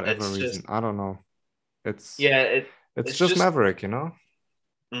 Yeah, For whatever it's reason, just I don't know. It's yeah, it's it's just just Maverick, you know.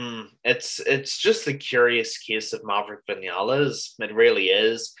 it's just a curious case of Maverick Vinales. It really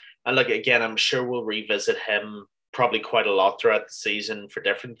is. And look, again, I'm sure we'll revisit him probably quite a lot throughout the season for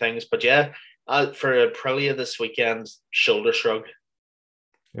different things. But yeah, for Aprilia this weekend, shoulder shrug.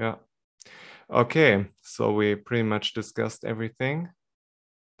 Yeah. Okay, so we pretty much discussed everything.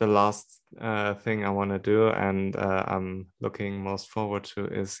 The last thing I want to do, and I'm looking most forward to,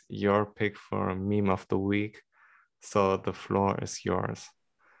 is your pick for meme of the week. So the floor is yours.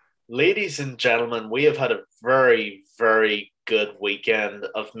 Ladies and gentlemen, we have had a very, very good weekend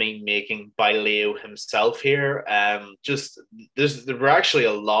of meme making by Leo himself here. Just there were actually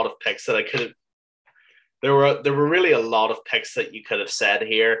a lot of picks that I could have. There were really a lot of picks that you could have said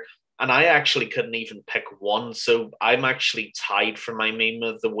here, and I actually couldn't even pick one. So I'm actually tied for my meme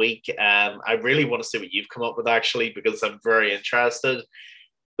of the week. I really want to see what you've come up with actually because I'm very interested.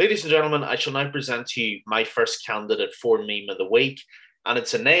 Ladies and gentlemen, I shall now present to you my first candidate for meme of the week, and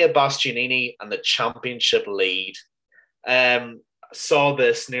it's Enea Bastianini and the championship lead. Saw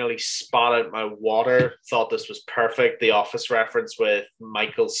this, nearly spat out my water, thought this was perfect. The Office reference with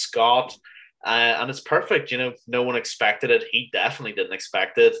Michael Scott. And it's perfect. No one expected it. He definitely didn't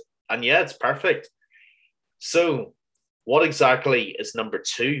expect it. And yeah, it's perfect. So, what exactly is number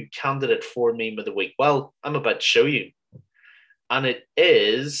two candidate for meme of the week? Well, I'm about to show you. And it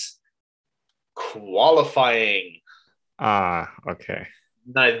is qualifying. Ah, okay.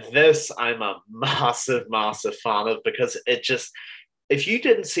 Now, this I'm a massive, massive fan of because if you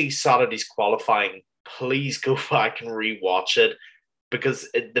didn't see Saturday's qualifying, please go back and rewatch it because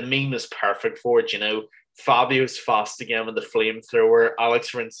the meme is perfect for it. Fabio's fast again with the flamethrower.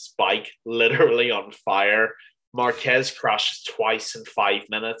 Alex Rince's bike literally on fire. Marquez crashes twice in 5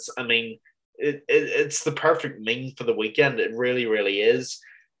 minutes. I mean, it's the perfect meme for the weekend. It really, really is.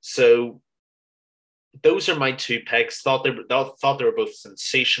 So those are my two picks. Thought they were both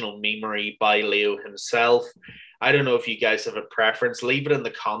sensational memery by Leo himself. I don't know if you guys have a preference. Leave it in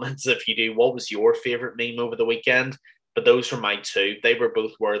the comments if you do. What was your favorite meme over the weekend? But those were my two. They were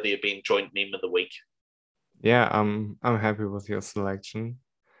both worthy of being joint meme of the week. Yeah, I'm happy with your selection.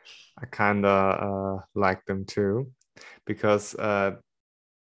 I kind of like them too because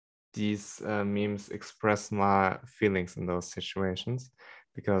these memes express my feelings in those situations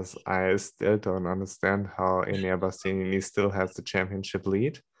because I still don't understand how Enea Bastianini still has the championship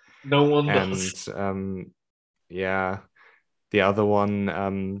lead. No one And does. yeah, the other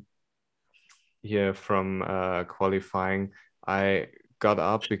one here from qualifying, I got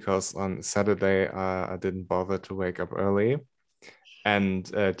up because on Saturday I didn't bother to wake up early and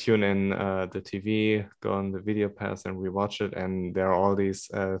tune in the TV, go on the video pass and rewatch it. And there are all these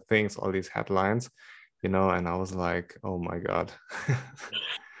things, all these headlines, you know, and I was like, oh my God,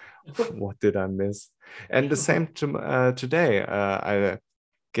 What did I miss? And the same today. I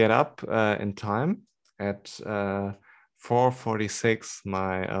get up in time at 4:46.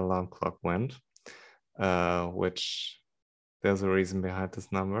 My alarm clock went, which there's a reason behind this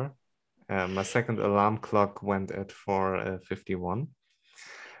number. My second alarm clock went at 4:51.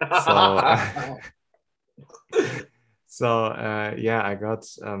 So, yeah, I got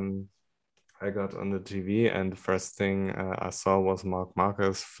on the TV, and the first thing I saw was Mark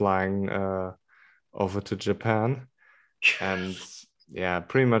Marquez flying over to Japan, and yeah,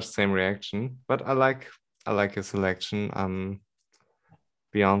 pretty much same reaction. But I like your selection. I'm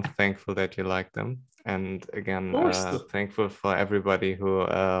beyond thankful that you like them, and again, Of course. thankful for everybody who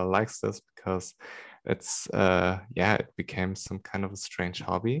likes this, because it's yeah, it became some kind of a strange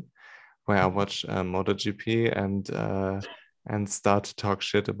hobby where I watch MotoGP and start to talk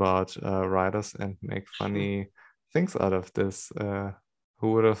shit about riders and make funny things out of this.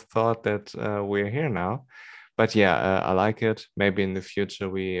 Who would have thought that we're here now? But yeah, I like it. Maybe in the future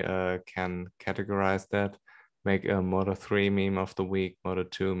we can categorize that, make a Moto 3 meme of the week, Moto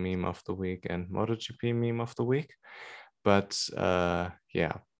 2 meme of the week, and MotoGP meme of the week. But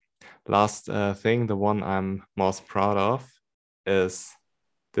yeah, last thing, the one I'm most proud of is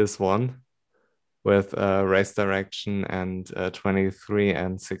this one with race direction and 23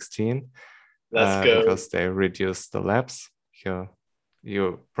 and 16 Let's go. because they reduced the laps.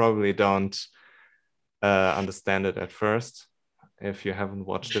 You probably don't understand it at first if you haven't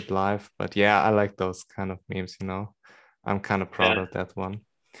watched it live, but yeah, I like those kind of memes, you know. I'm kind of proud of that one.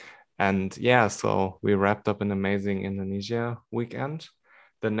 And yeah, so we wrapped up an amazing Indonesia weekend.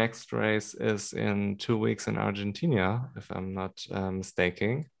 The next race is in 2 weeks in Argentina, if I'm not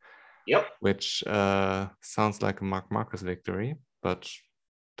mistaken. Yep. Which sounds like a Marc Marquez victory, but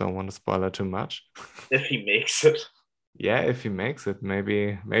don't want to spoil it too much. If he makes it. Yeah, if he makes it,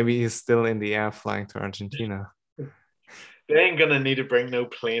 maybe he's still in the air flying to Argentina. They ain't gonna need to bring no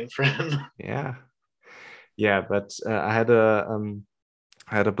plane for him. Yeah, yeah, but I had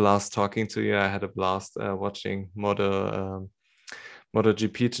a blast talking to you. I had a blast watching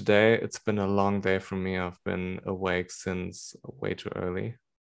MotoGP today. It's been a long day for me. I've been awake since way too early.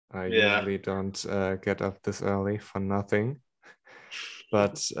 I usually don't get up this early for nothing.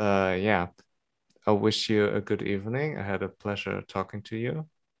 But yeah, I wish you a good evening. I had a pleasure talking to you.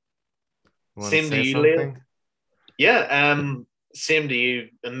 Want to Same to say you, something? Leo. Yeah, same to you.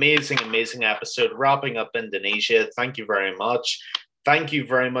 Amazing episode. Wrapping up Indonesia. Thank you very much. Thank you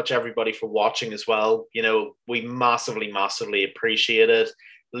very much, everybody, for watching as well. You know, we massively appreciate it.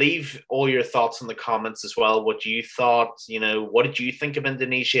 Leave all your thoughts in the comments as well. What you thought, you know, what did you think of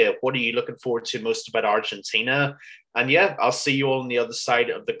Indonesia? What are you looking forward to most about Argentina? And yeah, I'll see you all on the other side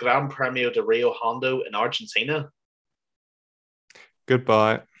of the Gran Premio de Rio Hondo in Argentina.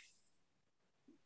 Goodbye.